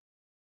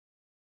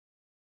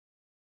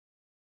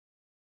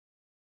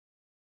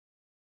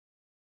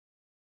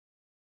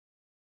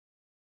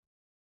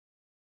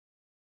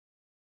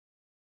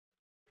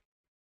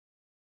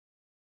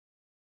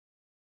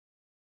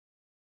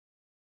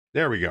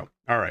 There we go.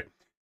 All right.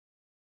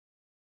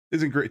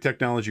 Isn't great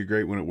technology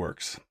great when it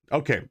works?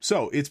 Okay,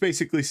 so it's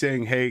basically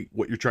saying, hey,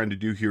 what you're trying to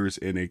do here is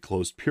in a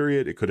closed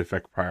period. It could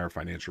affect prior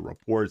financial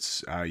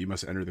reports. You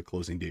must enter the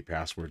closing date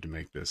password to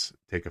make this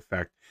take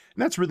effect.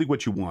 And that's really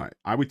what you want.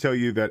 I would tell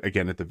you that,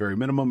 again, at the very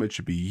minimum, it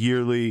should be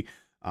yearly,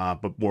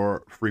 but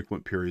more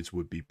frequent periods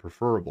would be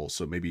preferable.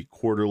 So maybe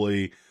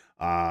quarterly,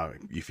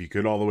 if you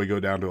could all the way go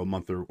down to a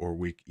month or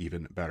week,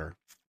 even better.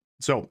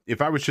 So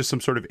if I was just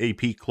some sort of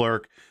AP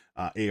clerk,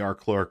 AR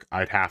clerk,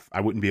 I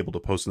wouldn't be able to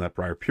post in that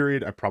prior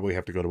period. I probably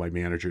have to go to my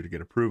manager to get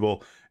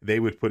approval. They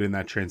would put in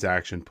that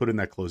transaction, put in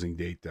that closing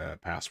date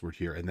password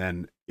here, and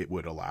then it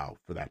would allow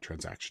for that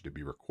transaction to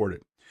be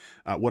recorded.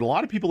 What a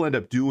lot of people end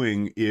up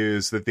doing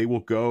is that they will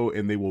go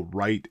and they will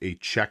write a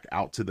check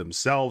out to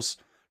themselves,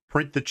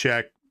 print the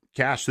check,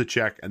 cash the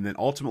check, and then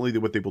ultimately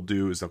what they will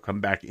do is they'll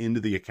come back into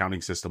the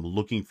accounting system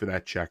looking for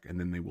that check, and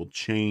then they will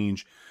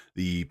change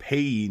the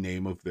payee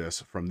name of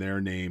this from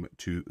their name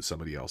to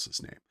somebody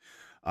else's name.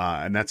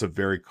 And that's a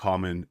very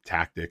common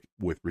tactic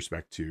with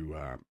respect to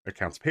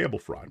accounts payable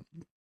fraud.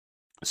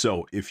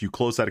 So if you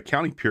close that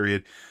accounting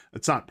period,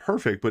 it's not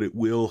perfect, but it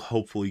will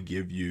hopefully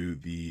give you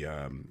the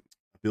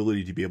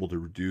ability to be able to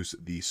reduce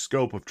the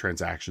scope of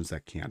transactions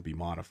that can be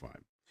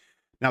modified.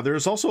 Now, there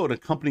is also an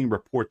accompanying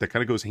report that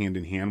kind of goes hand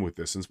in hand with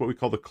this, and it's what we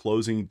call the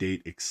closing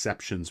date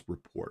exceptions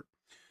report.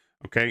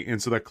 Okay,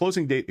 and so that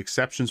closing date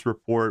exceptions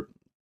report,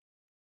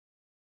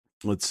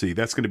 let's see,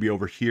 that's going to be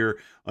over here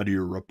under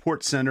your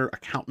report center,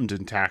 accountant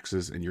and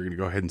taxes, and you're going to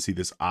go ahead and see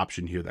this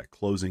option here, that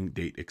closing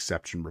date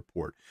exception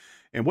report.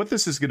 And what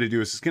this is going to do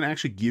is it's going to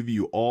actually give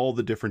you all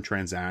the different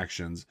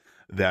transactions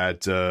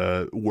that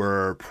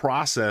were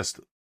processed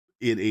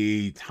in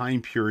a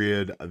time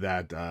period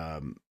that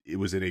it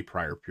was in a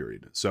prior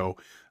period. So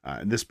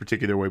in this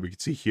particular way, we can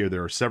see here,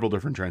 there are several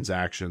different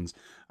transactions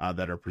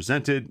that are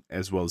presented,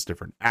 as well as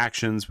different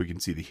actions. We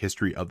can see the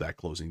history of that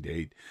closing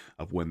date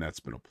of when that's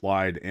been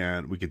applied.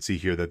 And we can see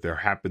here that there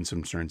have been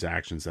some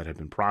transactions that have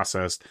been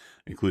processed,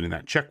 including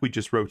that check we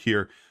just wrote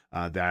here,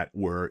 that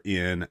were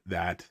in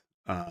that,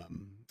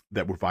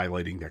 that were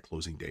violating that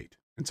closing date.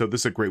 And so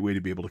this is a great way to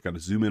be able to kind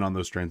of zoom in on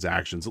those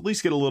transactions, at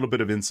least get a little bit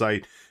of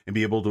insight and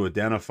be able to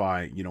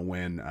identify,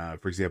 when,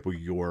 for example,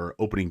 your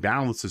opening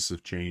balances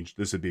have changed.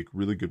 This would be a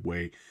really good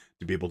way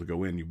to be able to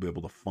go in. You'll be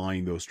able to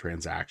find those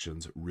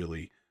transactions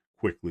really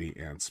quickly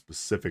and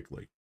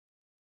specifically.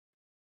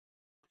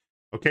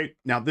 Okay,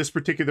 now this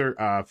particular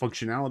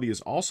functionality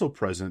is also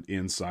present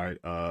inside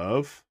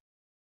of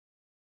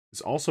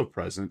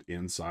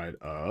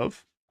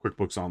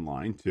QuickBooks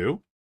Online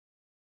too.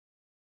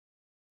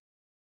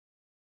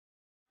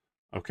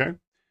 Okay,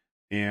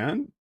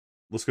 and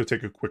let's go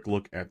take a quick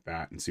look at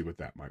that and see what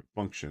that might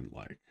function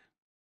like.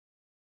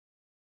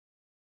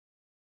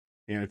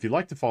 And if you'd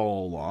like to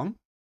follow along,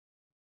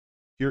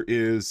 here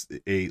is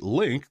a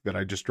link that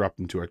I just dropped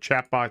into our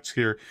chat box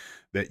here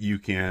that you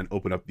can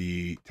open up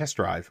the test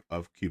drive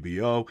of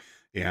QBO.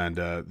 And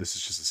this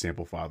is just a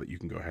sample file that you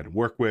can go ahead and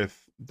work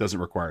with. It doesn't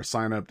require a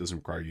sign up, doesn't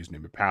require username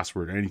and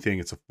password or anything.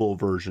 It's a full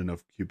version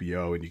of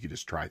QBO, and you can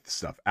just try the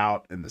stuff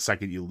out. And the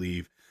second you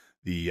leave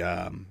the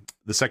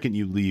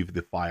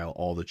file,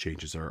 all the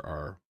changes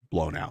are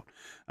blown out.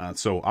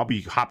 So I'll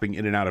be hopping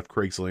in and out of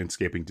Craig's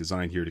Landscaping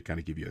Design here to kind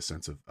of give you a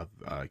sense of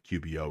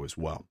QBO as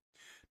well.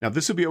 Now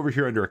this will be over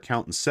here under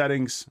Account and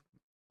Settings,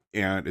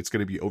 and it's going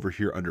to be over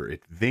here under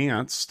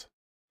Advanced,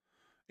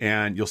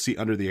 and you'll see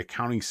under the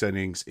accounting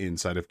settings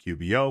inside of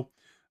QBO,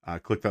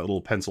 click that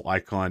little pencil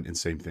icon, and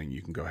same thing.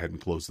 You can go ahead and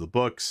close the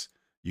books.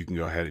 You can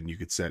go ahead and you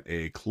could set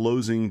a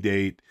closing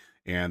date.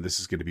 And this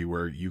is going to be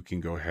where you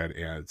can go ahead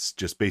and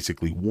just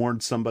basically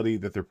warn somebody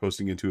that they're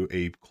posting into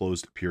a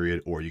closed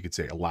period, or you could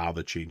say allow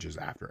the changes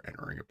after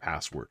entering a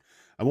password.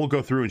 I won't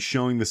go through and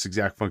showing this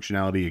exact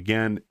functionality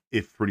again.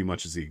 It pretty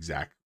much is the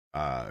exact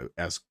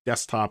as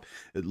desktop.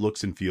 It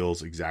looks and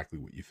feels exactly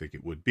what you think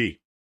it would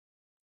be.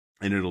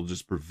 And it'll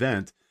just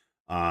prevent,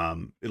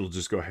 it'll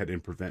just go ahead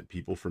and prevent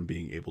people from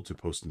being able to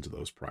post into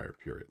those prior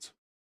periods.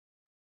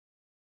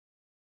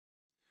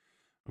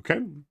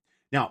 Okay.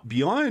 Now,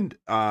 beyond,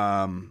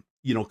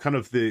 kind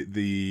of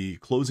the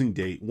closing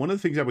date, one of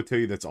the things I would tell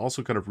you that's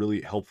also kind of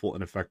really helpful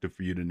and effective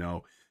for you to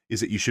know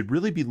is that you should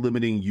really be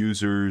limiting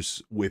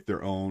users with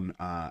their own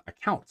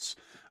accounts.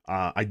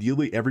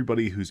 Ideally,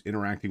 everybody who's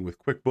interacting with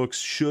QuickBooks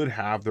should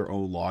have their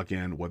own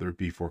login, whether it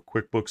be for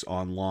QuickBooks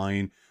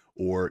Online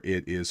or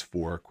it is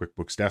for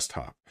QuickBooks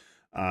Desktop.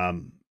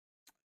 And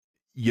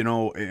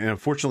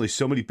unfortunately,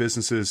 so many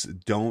businesses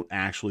don't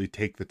actually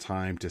take the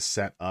time to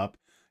set up,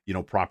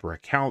 proper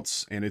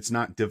accounts, and it's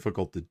not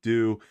difficult to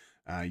do.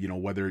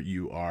 Whether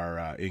you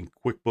are in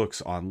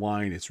QuickBooks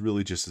Online, it's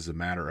really just as a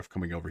matter of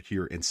coming over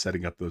here and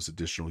setting up those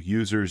additional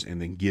users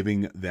and then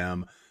giving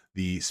them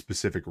the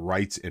specific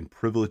rights and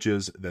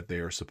privileges that they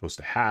are supposed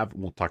to have.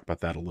 We'll talk about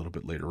that a little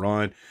bit later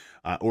on.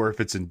 Or if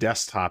it's in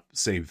desktop,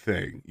 same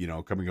thing,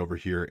 coming over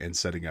here and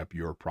setting up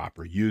your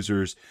proper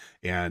users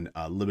and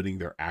limiting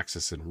their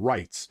access and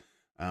rights.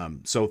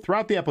 So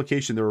throughout the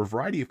application, there are a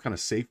variety of kind of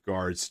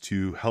safeguards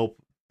to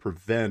help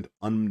prevent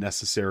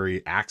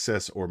unnecessary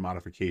access or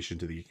modification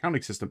to the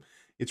accounting system.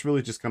 It's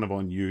really just kind of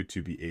on you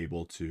to be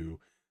able to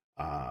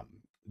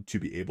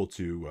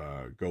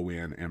go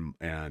in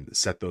and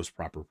set those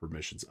proper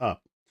permissions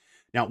up.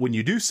 Now, when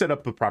you do set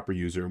up the proper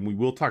user, and we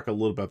will talk a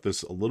little about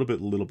this a little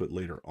bit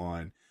later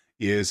on,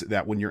 is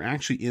that when you're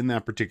actually in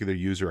that particular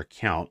user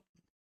account,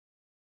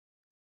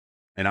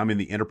 and I'm in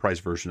the enterprise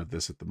version of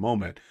this at the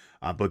moment,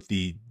 but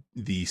the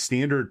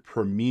standard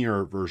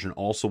Premier version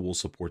also will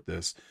support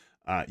this.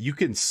 You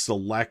can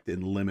select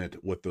and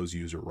limit what those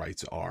user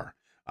rights are.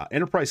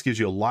 Enterprise gives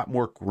you a lot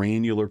more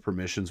granular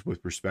permissions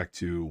with respect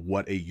to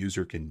what a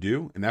user can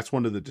do. And that's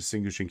one of the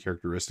distinguishing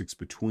characteristics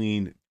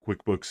between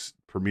QuickBooks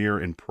Premier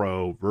and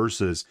Pro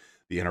versus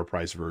the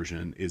enterprise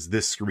version, is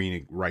this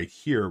screen right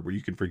here, where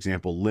you can, for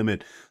example,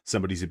 limit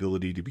somebody's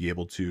ability to be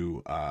able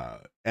to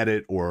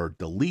edit or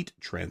delete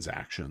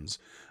transactions.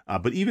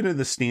 But even in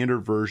the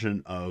standard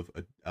version of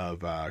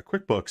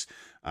QuickBooks,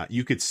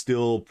 you could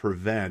still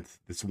prevent.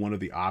 It's one of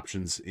the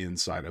options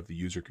inside of the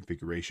user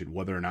configuration,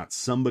 whether or not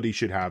somebody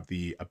should have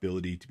the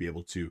ability to be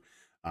able to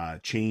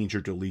change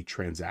or delete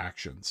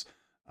transactions.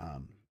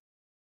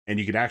 And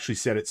you can actually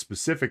set it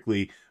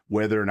specifically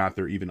whether or not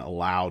they're even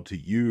allowed to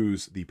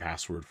use the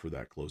password for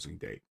that closing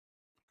date.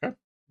 Okay.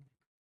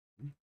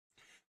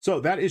 So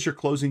that is your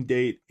closing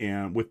date.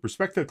 And with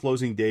respect to the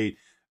closing date,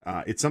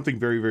 it's something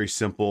very, very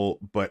simple,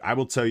 but I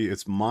will tell you,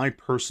 it's my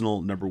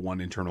personal number one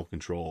internal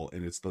control.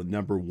 And it's the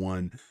number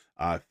one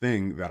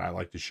thing that I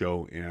like to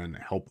show and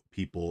help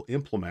people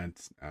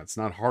implement. It's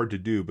not hard to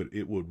do, but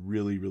it would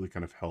really, really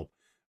kind of help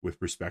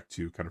with respect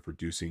to kind of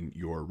reducing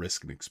your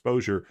risk and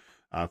exposure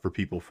for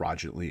people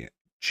fraudulently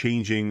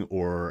changing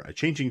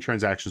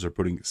transactions or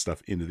putting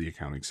stuff into the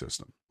accounting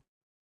system.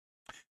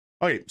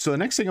 Okay, so the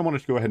next thing I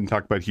wanted to go ahead and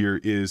talk about here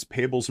is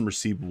payables and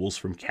receivables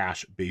from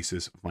cash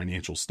basis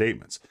financial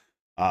statements.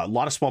 A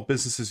lot of small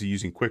businesses are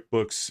using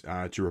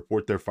QuickBooks to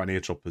report their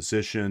financial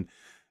position,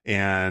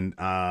 and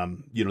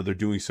they're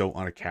doing so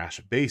on a cash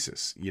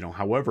basis.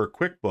 However,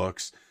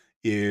 QuickBooks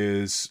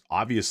is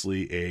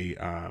obviously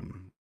a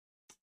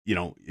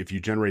if you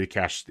generate a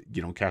cash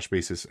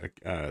basis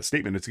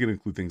statement, it's going to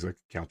include things like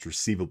accounts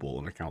receivable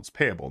and accounts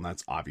payable. And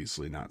that's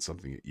obviously not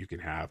something that you can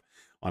have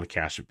on a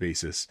cash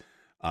basis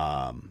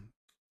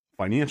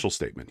financial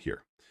statement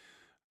here.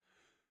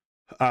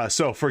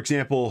 So for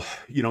example,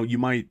 you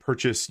might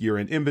purchase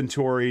year-end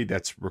inventory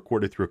that's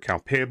recorded through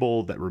account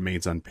payable that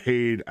remains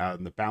unpaid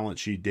on the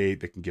balance sheet date,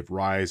 that can give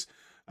rise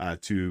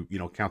to,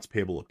 accounts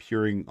payable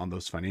appearing on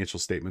those financial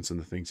statements and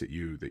the things that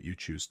you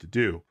choose to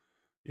do.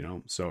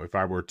 So if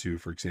I were to,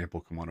 for example,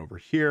 come on over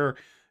here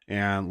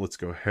and let's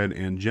go ahead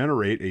and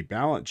generate a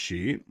balance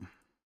sheet.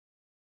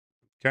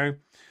 Okay.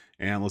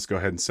 And let's go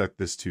ahead and set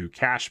this to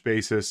cash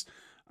basis.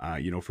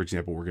 For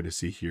example, we're going to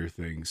see here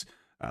things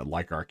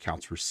like our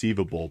accounts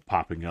receivable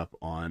popping up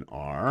on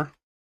our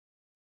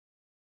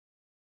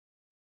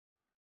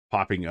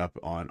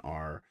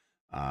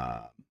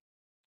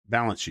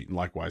balance sheet. And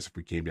likewise, if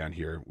we came down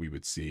here, we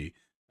would see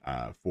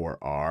for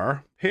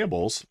our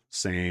payables,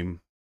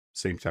 same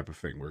type of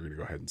thing. We're going to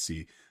go ahead and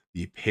see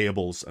the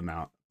payables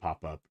amount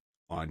pop up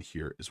on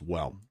here as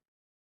well.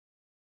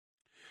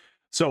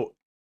 So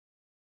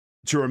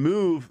to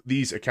remove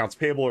these accounts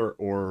payable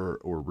or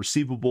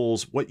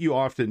receivables, what you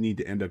often need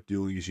to end up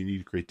doing is you need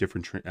to create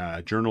different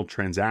journal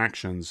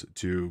transactions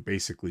to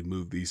basically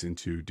move these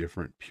into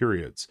different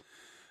periods.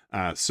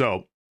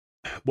 So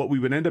what we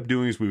would end up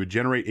doing is we would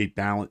generate a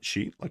balance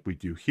sheet like we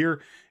do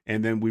here,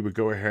 and then we would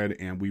go ahead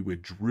and we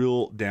would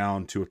drill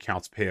down to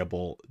accounts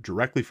payable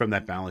directly from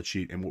that balance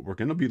sheet. And what we're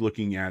going to be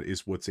looking at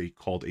is what's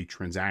called a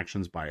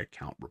transactions by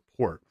account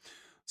report.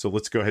 So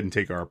let's go ahead and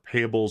take our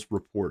payables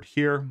report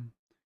here.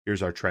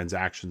 Here's our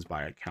transactions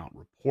by account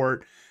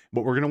report.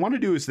 What we're going to want to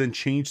do is then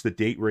change the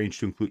date range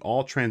to include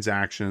all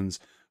transactions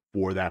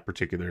for that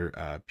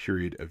particular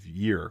period of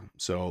year.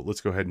 So let's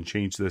go ahead and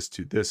change this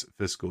to this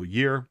fiscal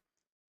year.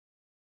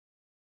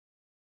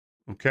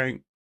 Okay.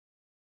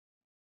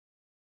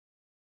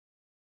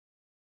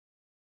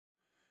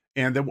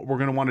 And then what we're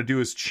going to want to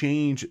do is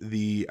change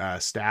the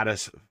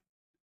status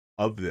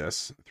of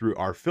this through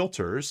our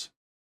filters.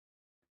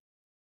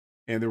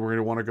 And then we're going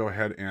to want to go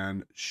ahead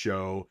and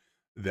show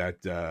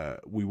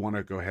that we want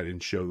to go ahead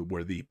and show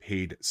where the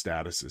paid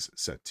status is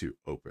set to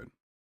open.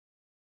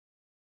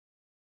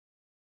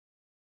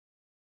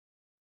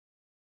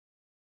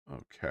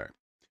 Okay.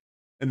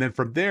 And then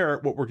from there,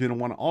 what we're going to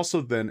want to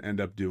also then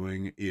end up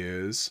doing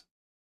is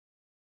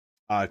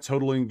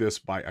totaling this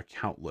by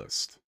account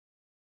list.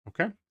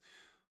 Okay.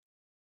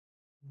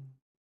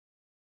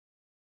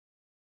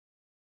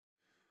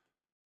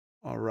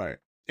 All right.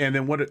 And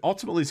then what it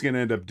ultimately is going to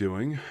end up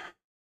doing,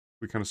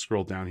 we kind of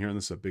scroll down here, and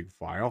this is a big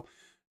file.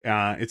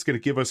 It's going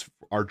to give us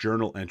our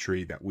journal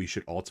entry that we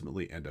should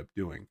ultimately end up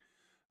doing.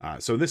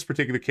 So in this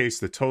particular case,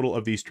 the total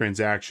of these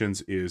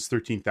transactions is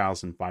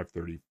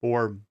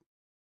 $13,534.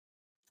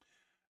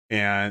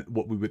 And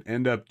what we would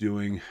end up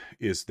doing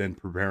is then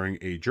preparing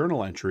a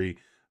journal entry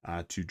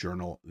to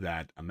journal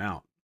that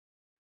amount.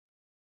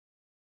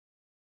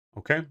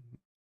 Okay.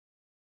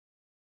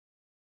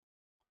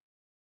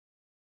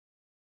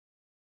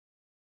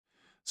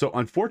 So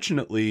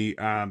unfortunately,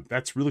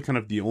 that's really kind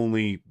of the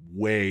only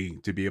way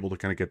to be able to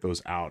kind of get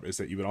those out, is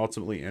that you would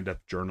ultimately end up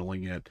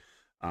journaling it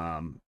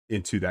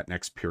into that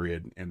next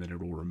period, and then it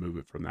will remove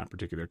it from that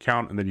particular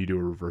account. And then you do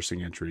a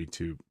reversing entry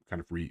to kind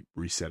of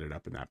reset it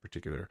up in that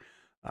particular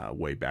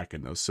way back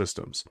in those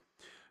systems.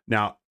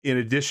 Now, in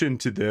addition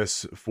to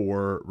this,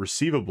 for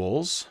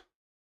receivables,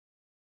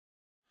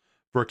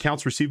 for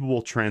accounts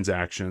receivable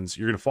transactions,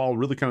 you're going to follow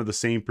really kind of the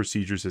same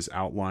procedures as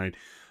outlined,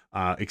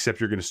 except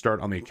you're going to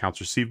start on the accounts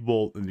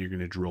receivable, and you're going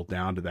to drill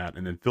down to that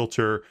and then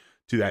filter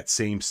to that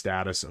same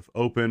status of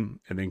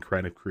open, and then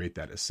kind of create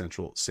that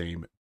essential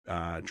same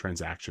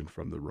transaction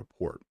from the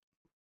report.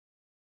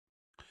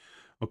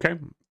 Okay.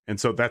 And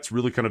so that's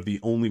really kind of the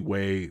only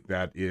way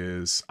that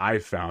is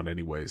I've found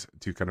anyways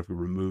to kind of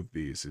remove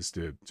these is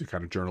to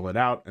kind of journal it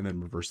out and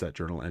then reverse that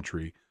journal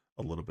entry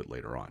a little bit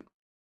later on.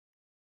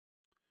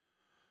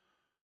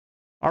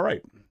 All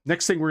right.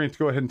 Next thing we're going to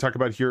go ahead and talk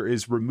about here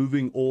is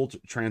removing old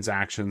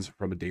transactions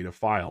from a data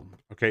file.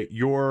 Okay.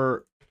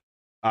 Your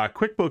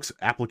QuickBooks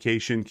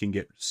application can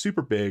get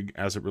super big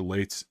as it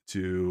relates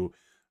to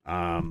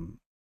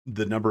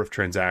the number of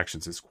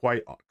transactions. It's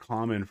quite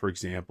common, for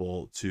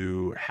example,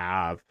 to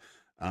have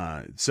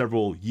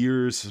several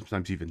years,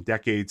 sometimes even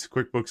decades.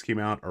 QuickBooks came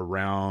out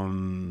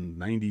around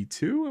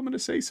 92, I'm going to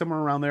say, somewhere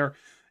around there.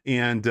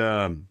 And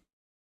I've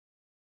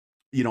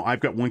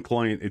got one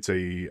client. It's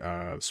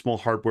a small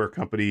hardware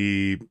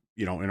company,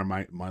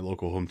 in my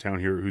local hometown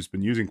here, who's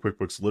been using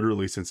QuickBooks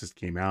literally since it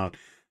came out.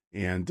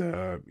 And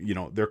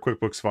their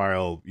QuickBooks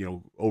file,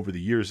 over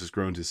the years has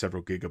grown to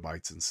several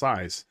gigabytes in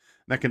size.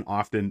 And that can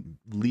often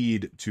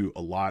lead to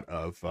a lot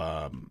of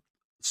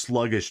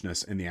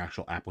sluggishness in the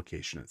actual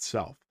application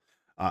itself,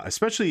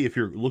 especially if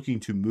you're looking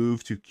to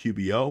move to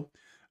QBO.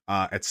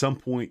 At some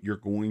point, you're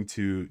going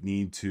to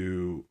need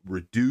to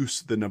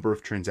reduce the number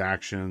of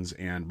transactions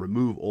and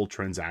remove old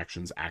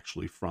transactions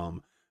actually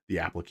from the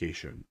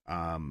application.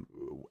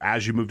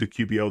 As you move to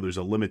QBO, there's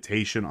a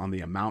limitation on the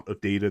amount of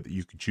data that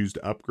you can choose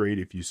to upgrade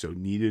if you so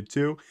needed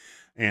to.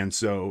 And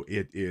so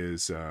it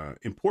is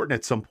important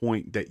at some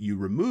point that you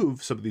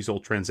remove some of these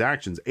old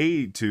transactions,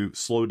 to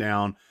slow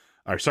down,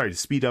 to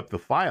speed up the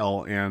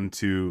file and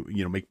to,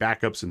 make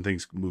backups and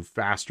things move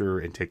faster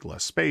and take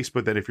less space.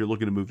 But then if you're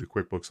looking to move to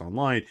QuickBooks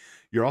Online,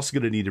 you're also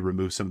going to need to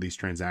remove some of these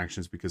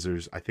transactions because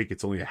I think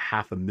it's only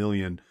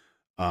 500,000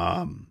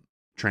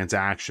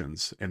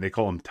 transactions, and they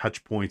call them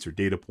touch points or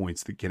data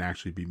points that can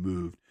actually be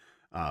moved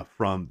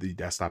from the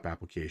desktop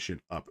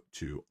application up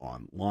to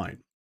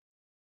online.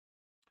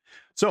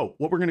 So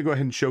what we're going to go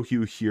ahead and show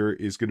you here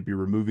is going to be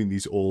removing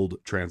these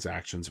old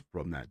transactions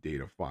from that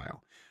data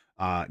file.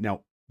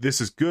 Now,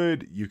 this is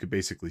good. You could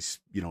basically,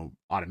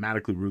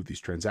 automatically remove these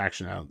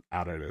transactions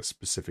out at a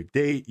specific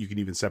date. You can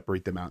even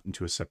separate them out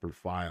into a separate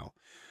file.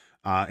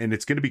 And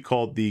it's going to be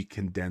called the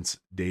condense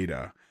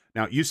data.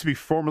 Now, it used to be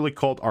formerly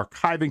called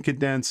archive and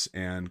condense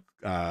and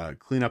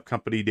cleanup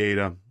company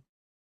data.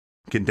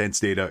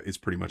 Condensed data is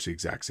pretty much the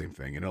exact same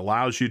thing. It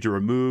allows you to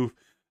remove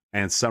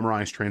and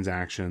summarize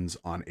transactions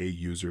on a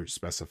user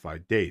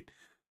specified date.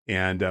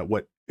 And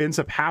what ends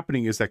up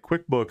happening is that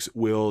QuickBooks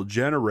will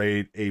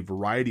generate a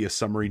variety of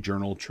summary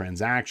journal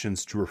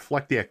transactions to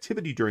reflect the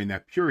activity during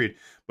that period.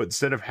 But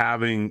instead of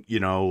having,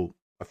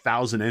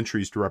 1,000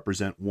 entries to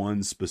represent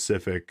one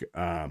specific,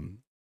 to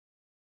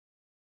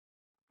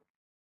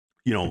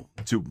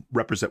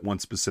represent one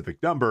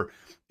specific number,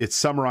 it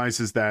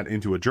summarizes that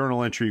into a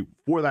journal entry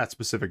for that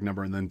specific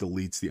number and then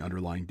deletes the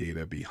underlying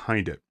data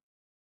behind it.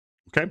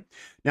 Okay.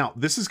 Now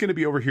this is going to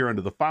be over here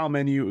under the file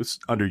menu,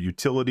 under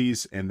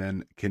utilities, and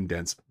then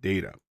condense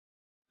data.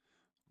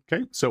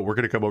 Okay. So we're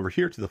going to come over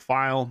here to the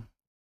file,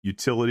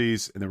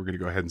 utilities, and then we're going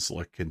to go ahead and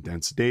select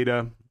condense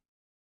data.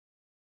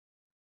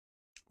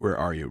 Where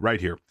are you? Right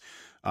here.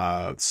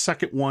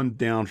 Second one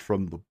down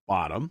from the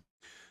bottom.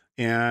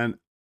 And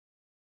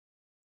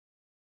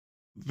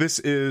this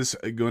is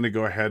going to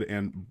go ahead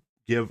and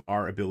give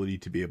our ability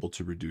to be able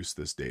to reduce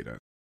this data.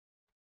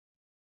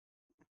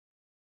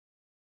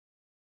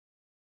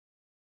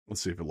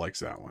 Let's see if it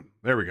likes that one.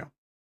 There we go.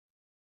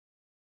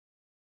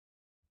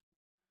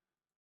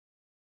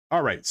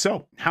 All right.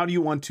 So how do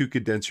you want to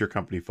condense your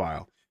company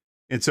file?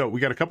 And so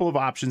we got a couple of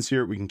options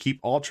here. We can keep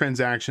all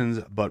transactions,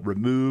 but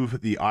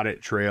remove the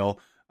audit trail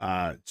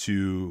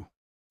to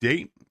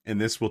date. And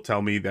this will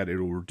tell me that it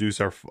will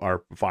reduce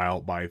our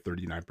file by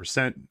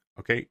 39%.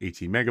 Okay.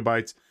 18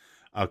 megabytes.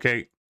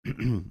 Okay.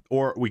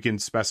 Or we can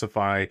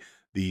specify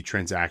the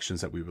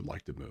transactions that we would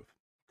like to move.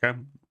 Okay.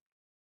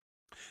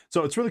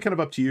 So it's really kind of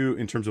up to you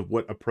in terms of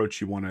what approach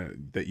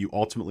that you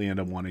ultimately end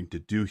up wanting to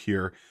do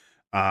here.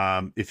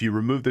 If you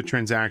remove the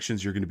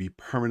transactions, you're going to be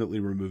permanently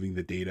removing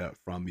the data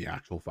from the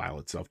actual file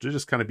itself. To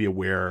just kind of be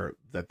aware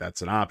that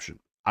that's an option.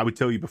 I would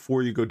tell you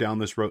before you go down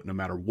this road, no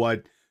matter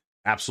what,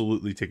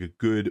 absolutely take a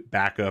good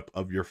backup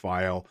of your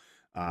file.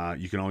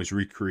 You can always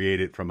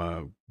recreate it from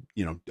a,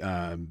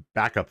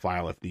 backup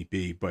file if need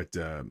be. But,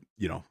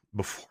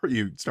 before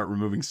you start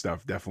removing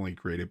stuff, definitely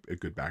create a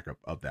good backup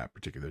of that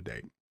particular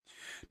date.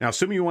 Now,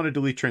 assuming you want to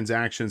delete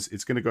transactions,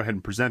 it's going to go ahead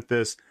and present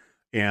this.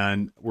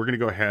 And we're going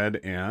to go ahead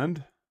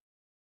and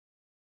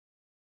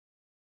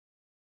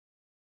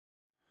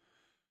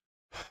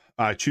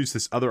choose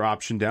this other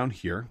option down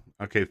here.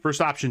 Okay, first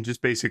option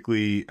just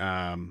basically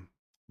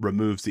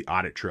removes the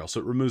audit trail. So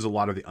it removes a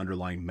lot of the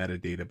underlying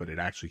metadata, but it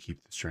actually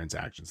keeps the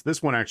transactions.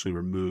 This one actually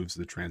removes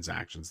the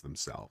transactions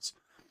themselves.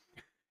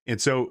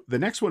 And so the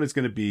next one is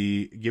going to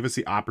be give us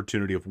the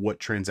opportunity of what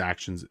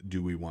transactions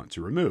do we want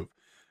to remove.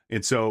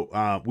 And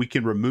so we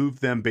can remove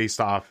them based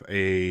off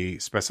a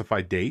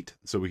specified date.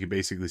 So we can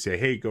basically say,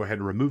 hey, go ahead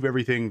and remove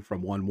everything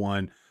from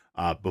 1/1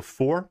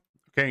 before.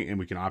 Okay, and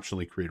we can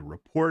optionally create a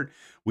report.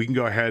 We can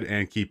go ahead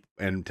and keep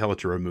and tell it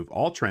to remove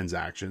all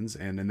transactions.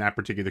 And in that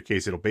particular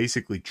case, it'll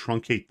basically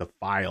truncate the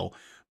file,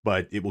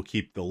 but it will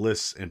keep the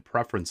lists and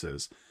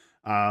preferences.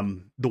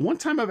 The one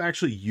time I've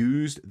actually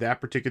used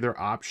that particular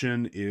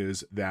option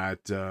is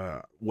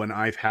that when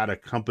I've had a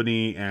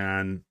company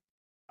and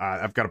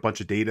I've got a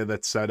bunch of data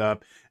that's set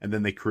up, and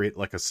then they create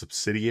like a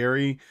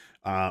subsidiary,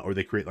 or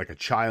they create like a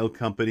child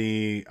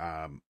company,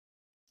 a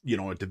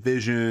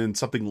division,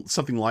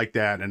 something like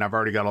that. And I've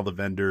already got all the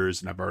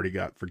vendors, and I've already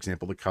got, for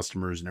example, the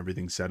customers and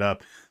everything set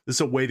up. This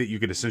is a way that you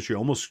could essentially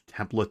almost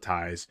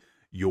templatize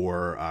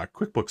your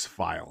QuickBooks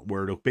file,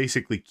 where it'll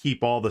basically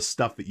keep all the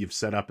stuff that you've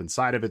set up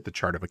inside of it. The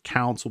chart of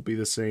accounts will be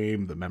the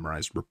same, the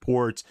memorized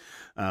reports,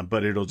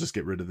 but it'll just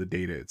get rid of the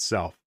data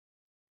itself.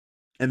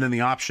 And then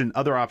the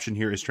other option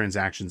here is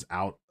transactions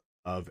out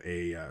of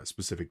a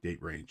specific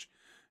date range.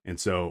 And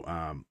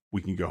so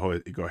we can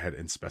go ahead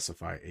and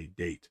specify a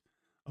date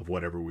of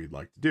whatever we'd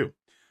like to do.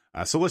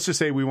 So let's just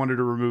say we wanted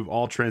to remove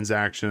all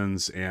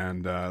transactions,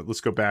 and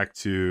let's go back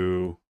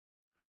to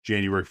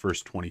January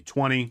 1st,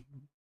 2020.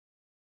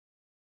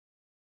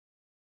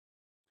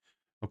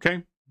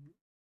 Okay.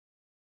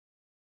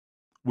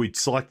 We'd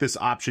select this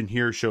option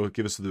here,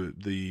 give us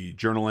the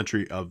journal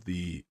entry of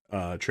the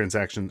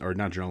transaction, or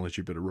not journal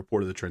entry, but a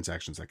report of the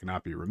transactions that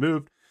cannot be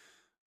removed.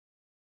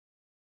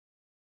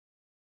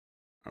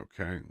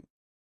 Okay.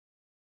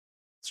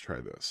 Let's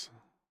try this.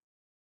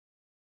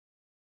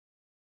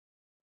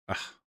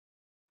 Let's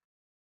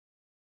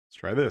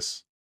try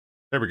this.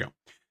 There we go.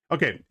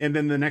 Okay, and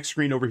then the next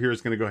screen over here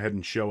is going to go ahead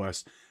and show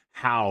us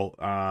how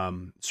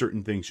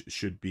certain things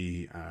should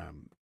be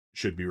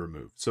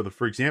removed. So,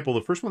 for example,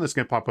 the first one that's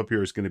going to pop up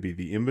here is going to be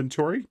the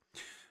inventory.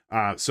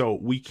 So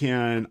we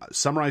can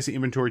summarize the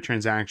inventory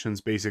transactions.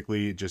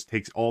 Basically, it just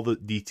takes all the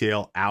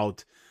detail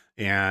out,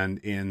 and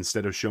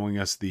instead of showing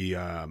us the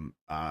kind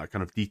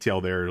of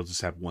detail there, it'll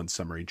just have one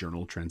summary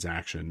journal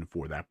transaction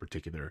for that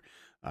particular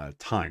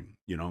time.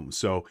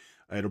 So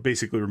it'll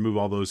basically remove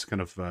all those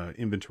kind of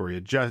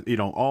inventory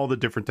all the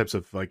different types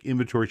of like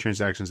inventory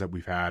transactions that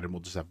we've had, and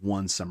we'll just have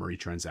one summary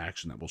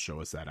transaction that will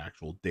show us that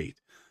actual date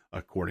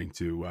according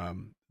to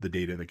the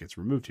data that gets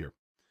removed here.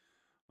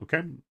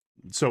 Okay.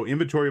 So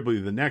inventory will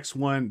be the next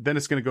one. Then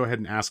it's going to go ahead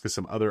and ask us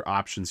some other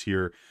options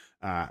here.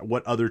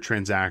 What other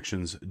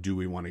transactions do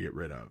we want to get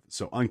rid of?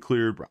 So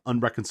uncleared,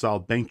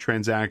 unreconciled bank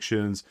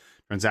transactions,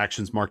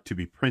 transactions marked to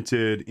be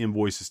printed,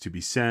 invoices to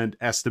be sent,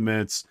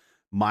 estimates,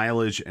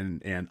 mileage,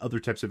 and other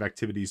types of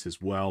activities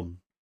as well.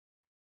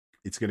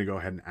 It's going to go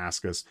ahead and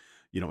ask us,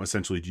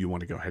 essentially, do you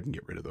want to go ahead and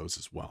get rid of those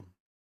as well?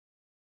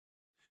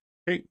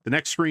 Okay, the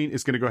next screen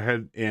is going to go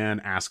ahead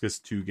and ask us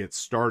to get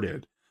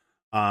started.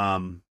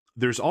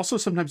 There's also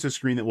sometimes a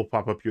screen that will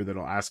pop up here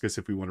that'll ask us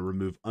if we want to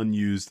remove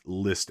unused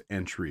list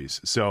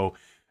entries. So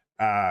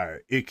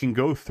it can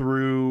go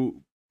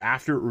through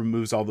after it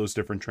removes all those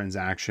different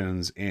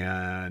transactions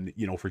and,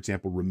 for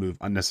example, remove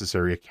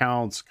unnecessary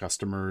accounts,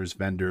 customers,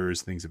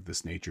 vendors, things of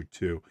this nature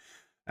too.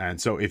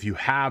 And so if you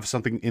have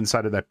something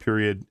inside of that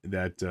period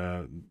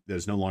that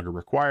is no longer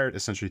required,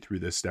 essentially through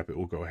this step, it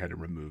will go ahead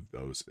and remove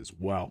those as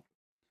well.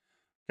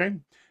 Okay.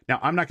 Now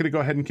I'm not going to go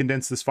ahead and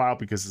condense this file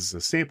because this is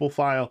a sample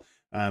file,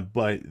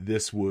 but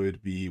this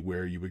would be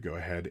where you would go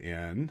ahead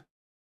and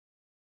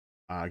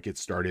get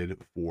started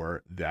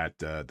for that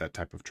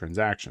type of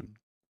transaction.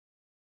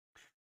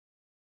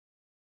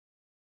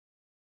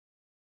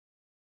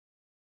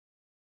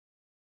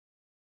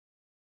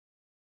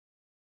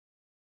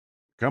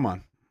 Come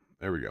on.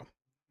 There we go.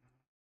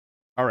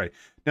 All right.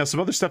 Now, some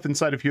other stuff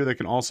inside of here that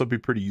can also be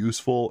pretty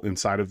useful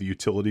inside of the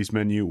utilities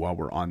menu while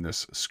we're on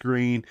this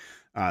screen.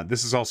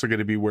 This is also going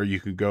to be where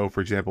you can go,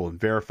 for example, and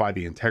verify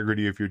the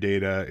integrity of your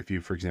data. If you,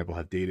 for example,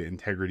 have data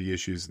integrity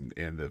issues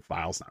and the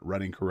file's not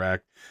running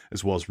correct,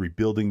 as well as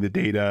rebuilding the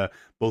data.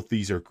 Both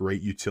these are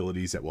great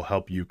utilities that will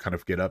help you kind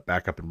of get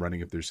back up and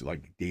running if there's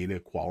like data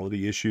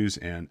quality issues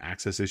and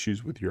access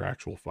issues with your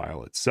actual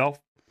file itself.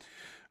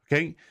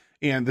 Okay.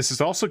 And this is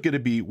also going to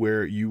be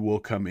where you will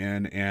come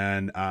in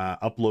and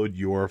upload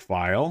your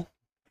file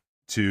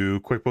to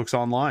QuickBooks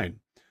Online.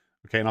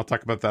 Okay, and I'll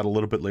talk about that a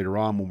little bit later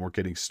on when we're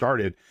getting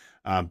started.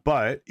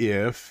 But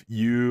if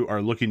you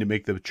are looking to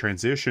make the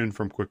transition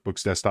from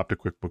QuickBooks Desktop to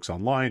QuickBooks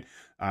Online,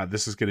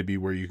 this is going to be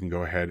where you can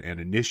go ahead and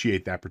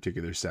initiate that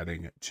particular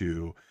setting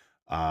to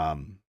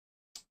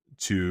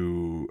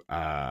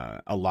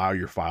allow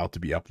your file to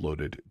be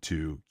uploaded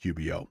to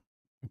QBO.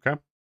 Okay.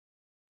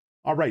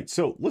 All right,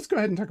 so let's go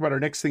ahead and talk about our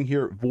next thing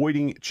here,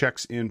 voiding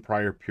checks in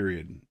prior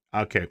period.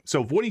 Okay,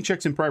 so voiding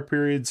checks in prior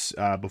periods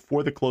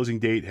before the closing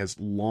date has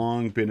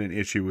long been an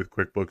issue with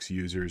QuickBooks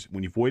users.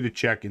 When you void a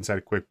check inside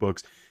of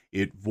QuickBooks,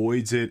 it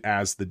voids it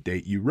as the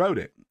date you wrote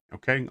it.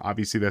 Okay,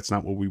 obviously that's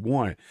not what we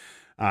want.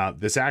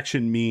 This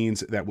action means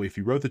that if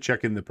you wrote the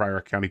check in the prior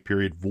accounting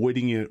period,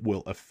 voiding it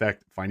will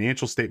affect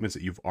financial statements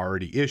that you've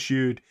already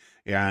issued,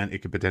 and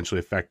it could potentially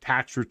affect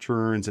tax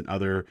returns and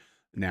other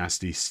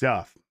nasty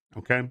stuff.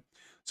 Okay.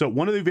 So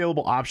one of the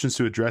available options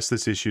to address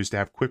this issue is to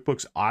have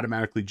QuickBooks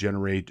automatically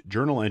generate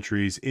journal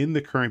entries in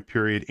the current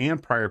period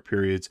and prior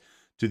periods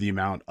to the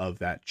amount of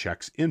that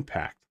check's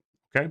impact.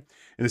 Okay.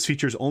 And this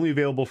feature is only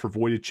available for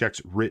voided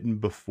checks written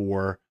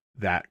before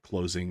that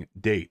closing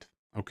date.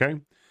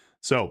 Okay.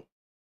 So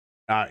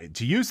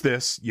to use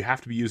this, you have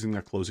to be using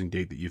that closing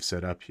date that you've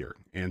set up here.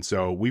 And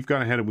so we've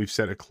gone ahead and we've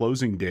set a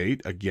closing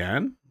date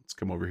again. Let's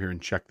come over here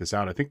and check this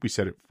out. I think we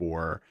set it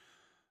for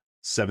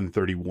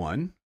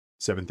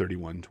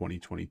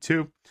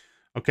 7/31/2022.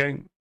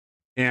 Okay.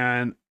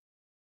 And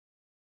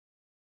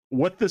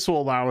what this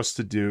will allow us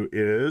to do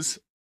is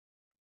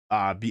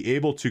be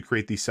able to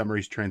create these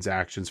summaries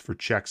transactions for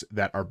checks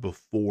that are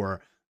before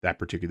that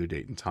particular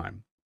date and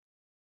time.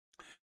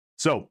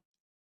 So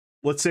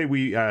let's say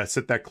we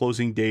set that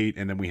closing date,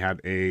 and then we had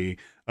a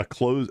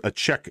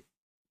check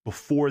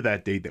before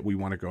that date that we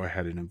want to go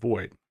ahead and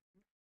void.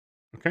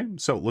 Okay,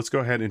 so let's go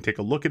ahead and take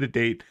a look at a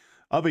date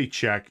of a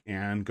check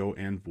and go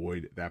and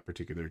void that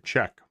particular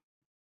check.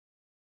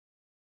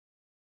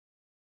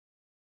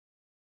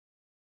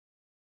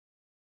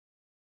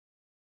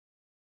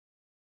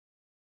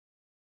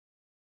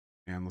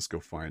 And let's go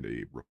find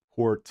a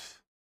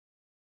report.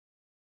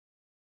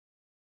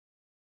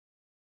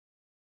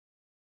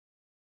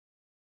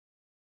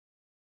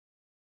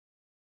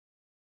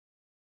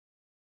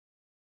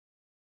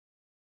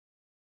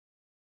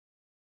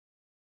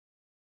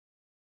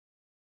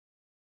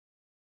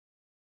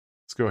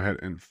 Let's go ahead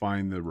and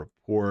find the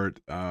report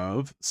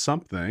of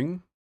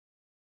something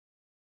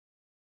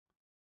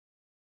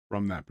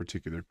from that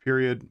particular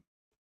period.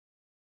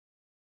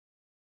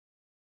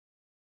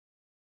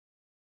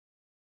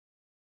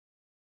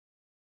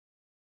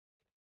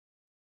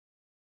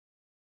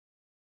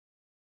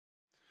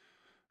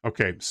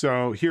 Okay,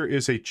 so here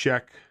is a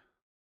check.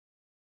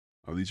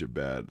 Oh, these are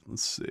bad.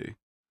 Let's see.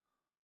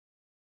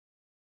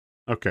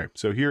 Okay,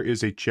 so here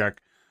is a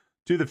check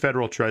to the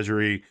Federal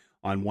Treasury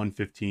on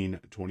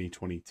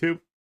 1/15/2022.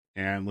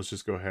 And let's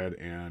just go ahead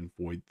and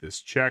void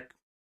this check.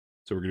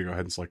 So we're going to go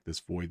ahead and select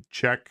this void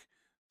check,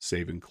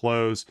 save and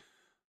close.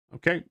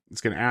 Okay,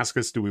 it's going to ask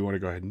us, do we want to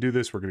go ahead and do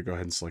this? We're going to go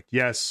ahead and select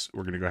yes.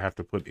 We're going to have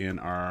to put in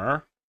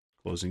our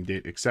closing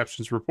date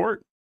exceptions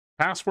report,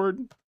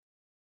 password.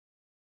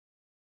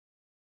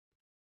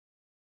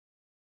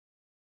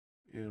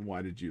 And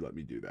why did you let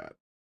me do that?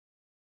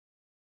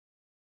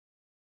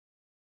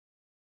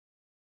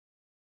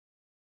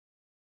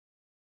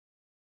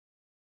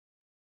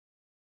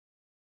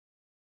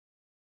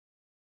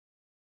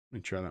 Let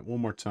me try that one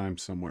more time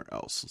somewhere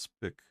else. Let's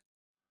pick,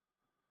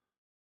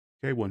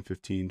 okay,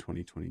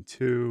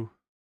 1/15/2022.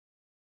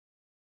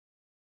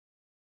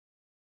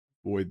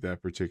 Void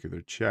that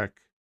particular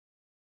check.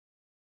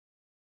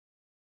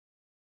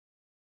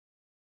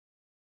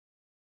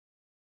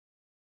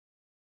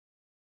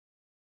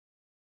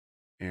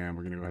 And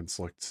we're going to go ahead and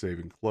select save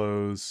and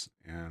close.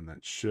 And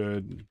that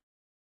should,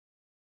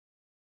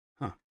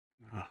 oh,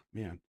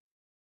 man,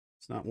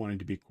 it's not wanting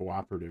to be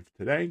cooperative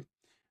today.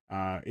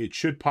 It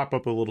should pop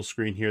up a little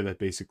screen here that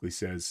basically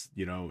says,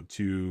 you know,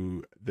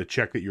 to the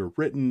check that you're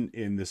written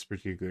in this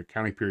particular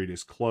accounting period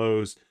is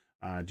closed.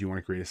 Do you want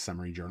to create a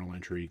summary journal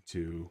entry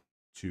to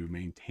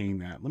maintain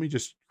that? Let me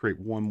just create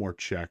one more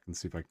check and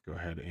see if I can go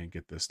ahead and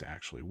get this to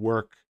actually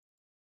work.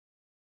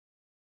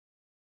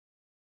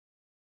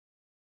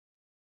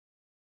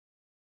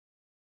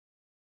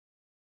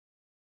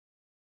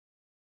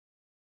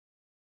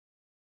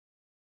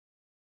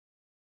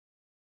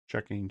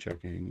 Checking. There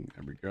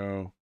we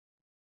go.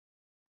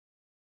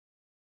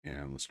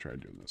 And let's try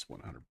doing this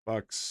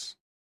 $100.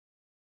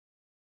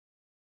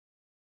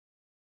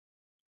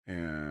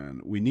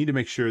 And we need to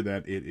make sure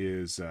that it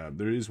is,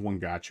 there is one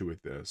gotcha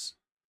with this.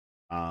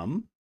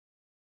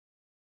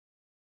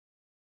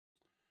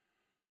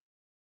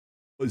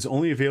 Is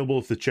only available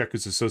if the check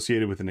is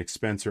associated with an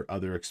expense or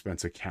other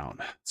expense account.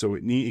 So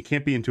it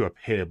can't be into a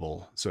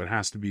payable. So it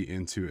has to be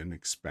into an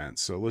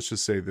expense. So let's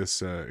just say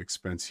this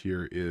expense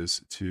here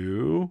is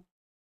to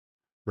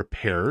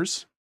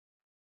repairs.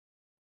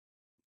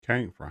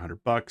 Okay, for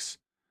 $100.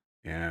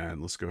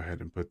 And let's go ahead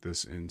and put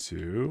this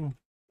into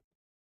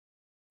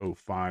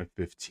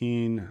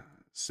 05/15,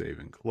 save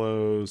and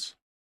close.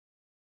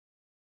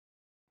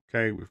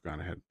 Okay, we've gone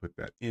ahead and put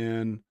that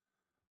in.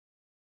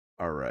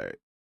 All right.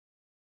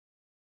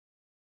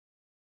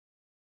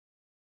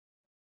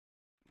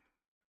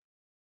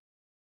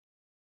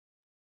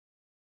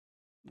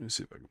 Let me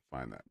see if I can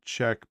find that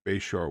check.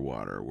 Bayshore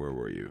Water, where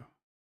were you?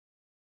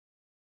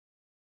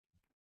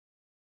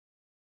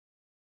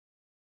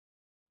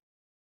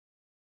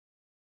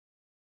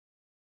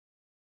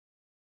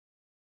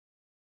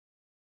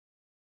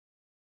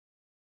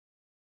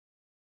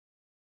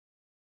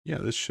 Yeah,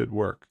 this should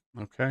work.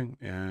 Okay,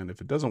 and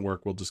if it doesn't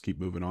work, we'll just keep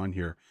moving on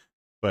here.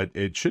 But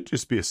it should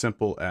just be as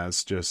simple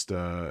as just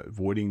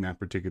voiding that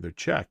particular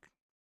check,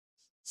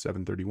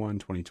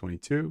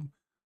 7/31/2022.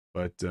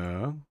 But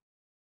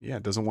yeah,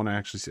 it doesn't want to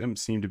actually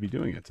seem to be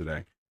doing it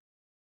today.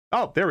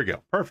 Oh, there we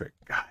go. Perfect.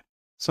 God,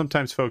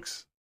 sometimes,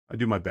 folks, I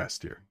do my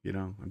best here. You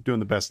know, I'm doing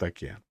the best I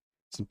can.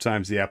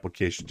 Sometimes the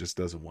application just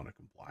doesn't want to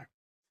comply.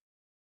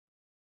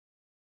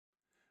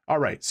 All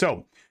right,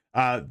 so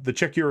The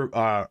check you're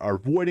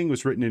avoiding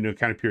was written into an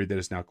accounting period that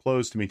is now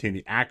closed. To maintain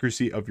the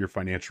accuracy of your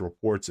financial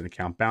reports and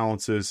account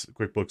balances,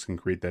 QuickBooks can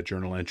create that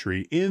journal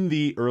entry in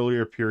the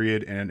earlier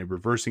period and a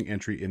reversing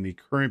entry in the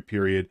current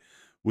period.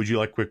 Would you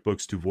like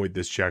QuickBooks to void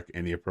this check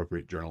in the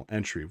appropriate journal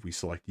entry? If we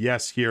select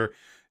yes here,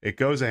 it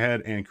goes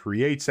ahead and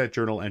creates that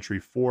journal entry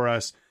for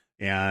us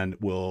and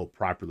will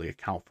properly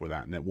account for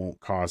that. And that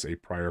won't cause a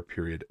prior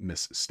period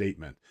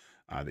misstatement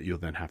that you'll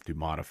then have to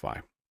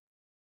modify.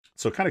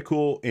 So kind of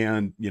cool.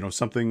 And,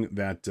 something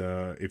that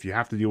if you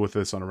have to deal with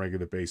this on a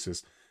regular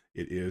basis,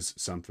 it is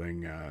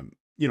something,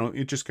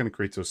 it just kind of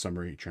creates those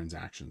summary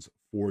transactions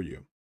for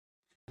you.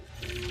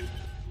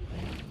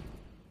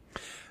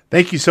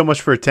 Thank you so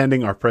much for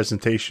attending our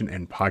presentation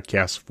and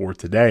podcast for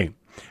today.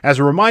 As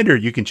a reminder,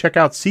 you can check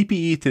out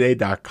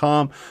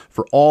cpetoday.com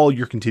for all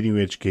your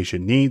continuing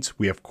education needs.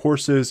 We have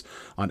courses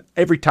on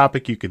every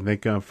topic you can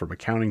think of, from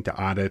accounting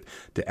to audit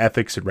to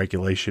ethics and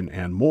regulation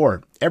and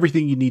more.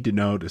 Everything you need to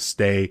know to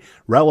stay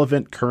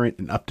relevant, current,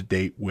 and up to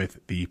date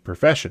with the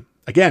profession.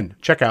 Again,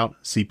 check out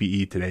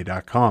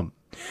cpetoday.com.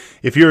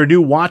 If you're a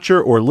new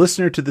watcher or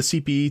listener to the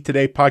CPE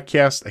Today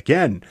podcast,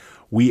 again,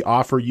 we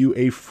offer you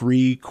a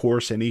free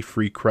course and a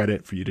free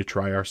credit for you to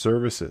try our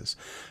services.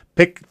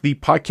 Pick the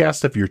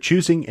podcast of your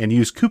choosing and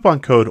use coupon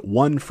code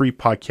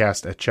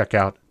ONEFREEPODCAST at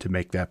checkout to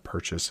make that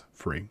purchase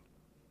free.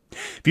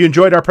 If you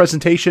enjoyed our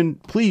presentation,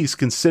 please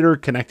consider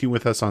connecting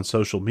with us on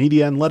social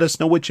media and let us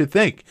know what you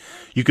think.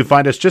 You can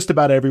find us just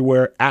about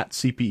everywhere at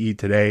CPE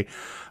Today,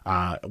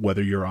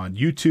 whether you're on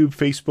YouTube,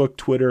 Facebook,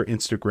 Twitter,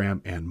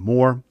 Instagram, and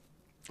more.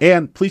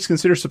 And please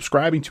consider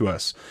subscribing to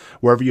us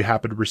wherever you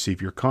happen to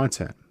receive your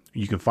content.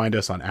 You can find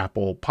us on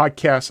Apple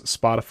Podcasts,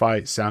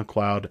 Spotify,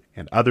 SoundCloud,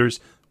 and others.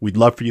 We'd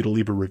love for you to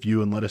leave a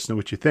review and let us know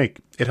what you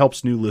think. It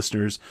helps new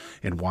listeners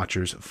and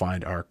watchers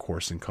find our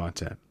course and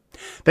content.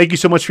 Thank you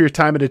so much for your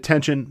time and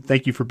attention.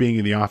 Thank you for being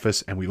in the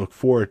office, and we look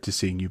forward to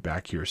seeing you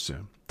back here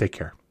soon. Take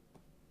care.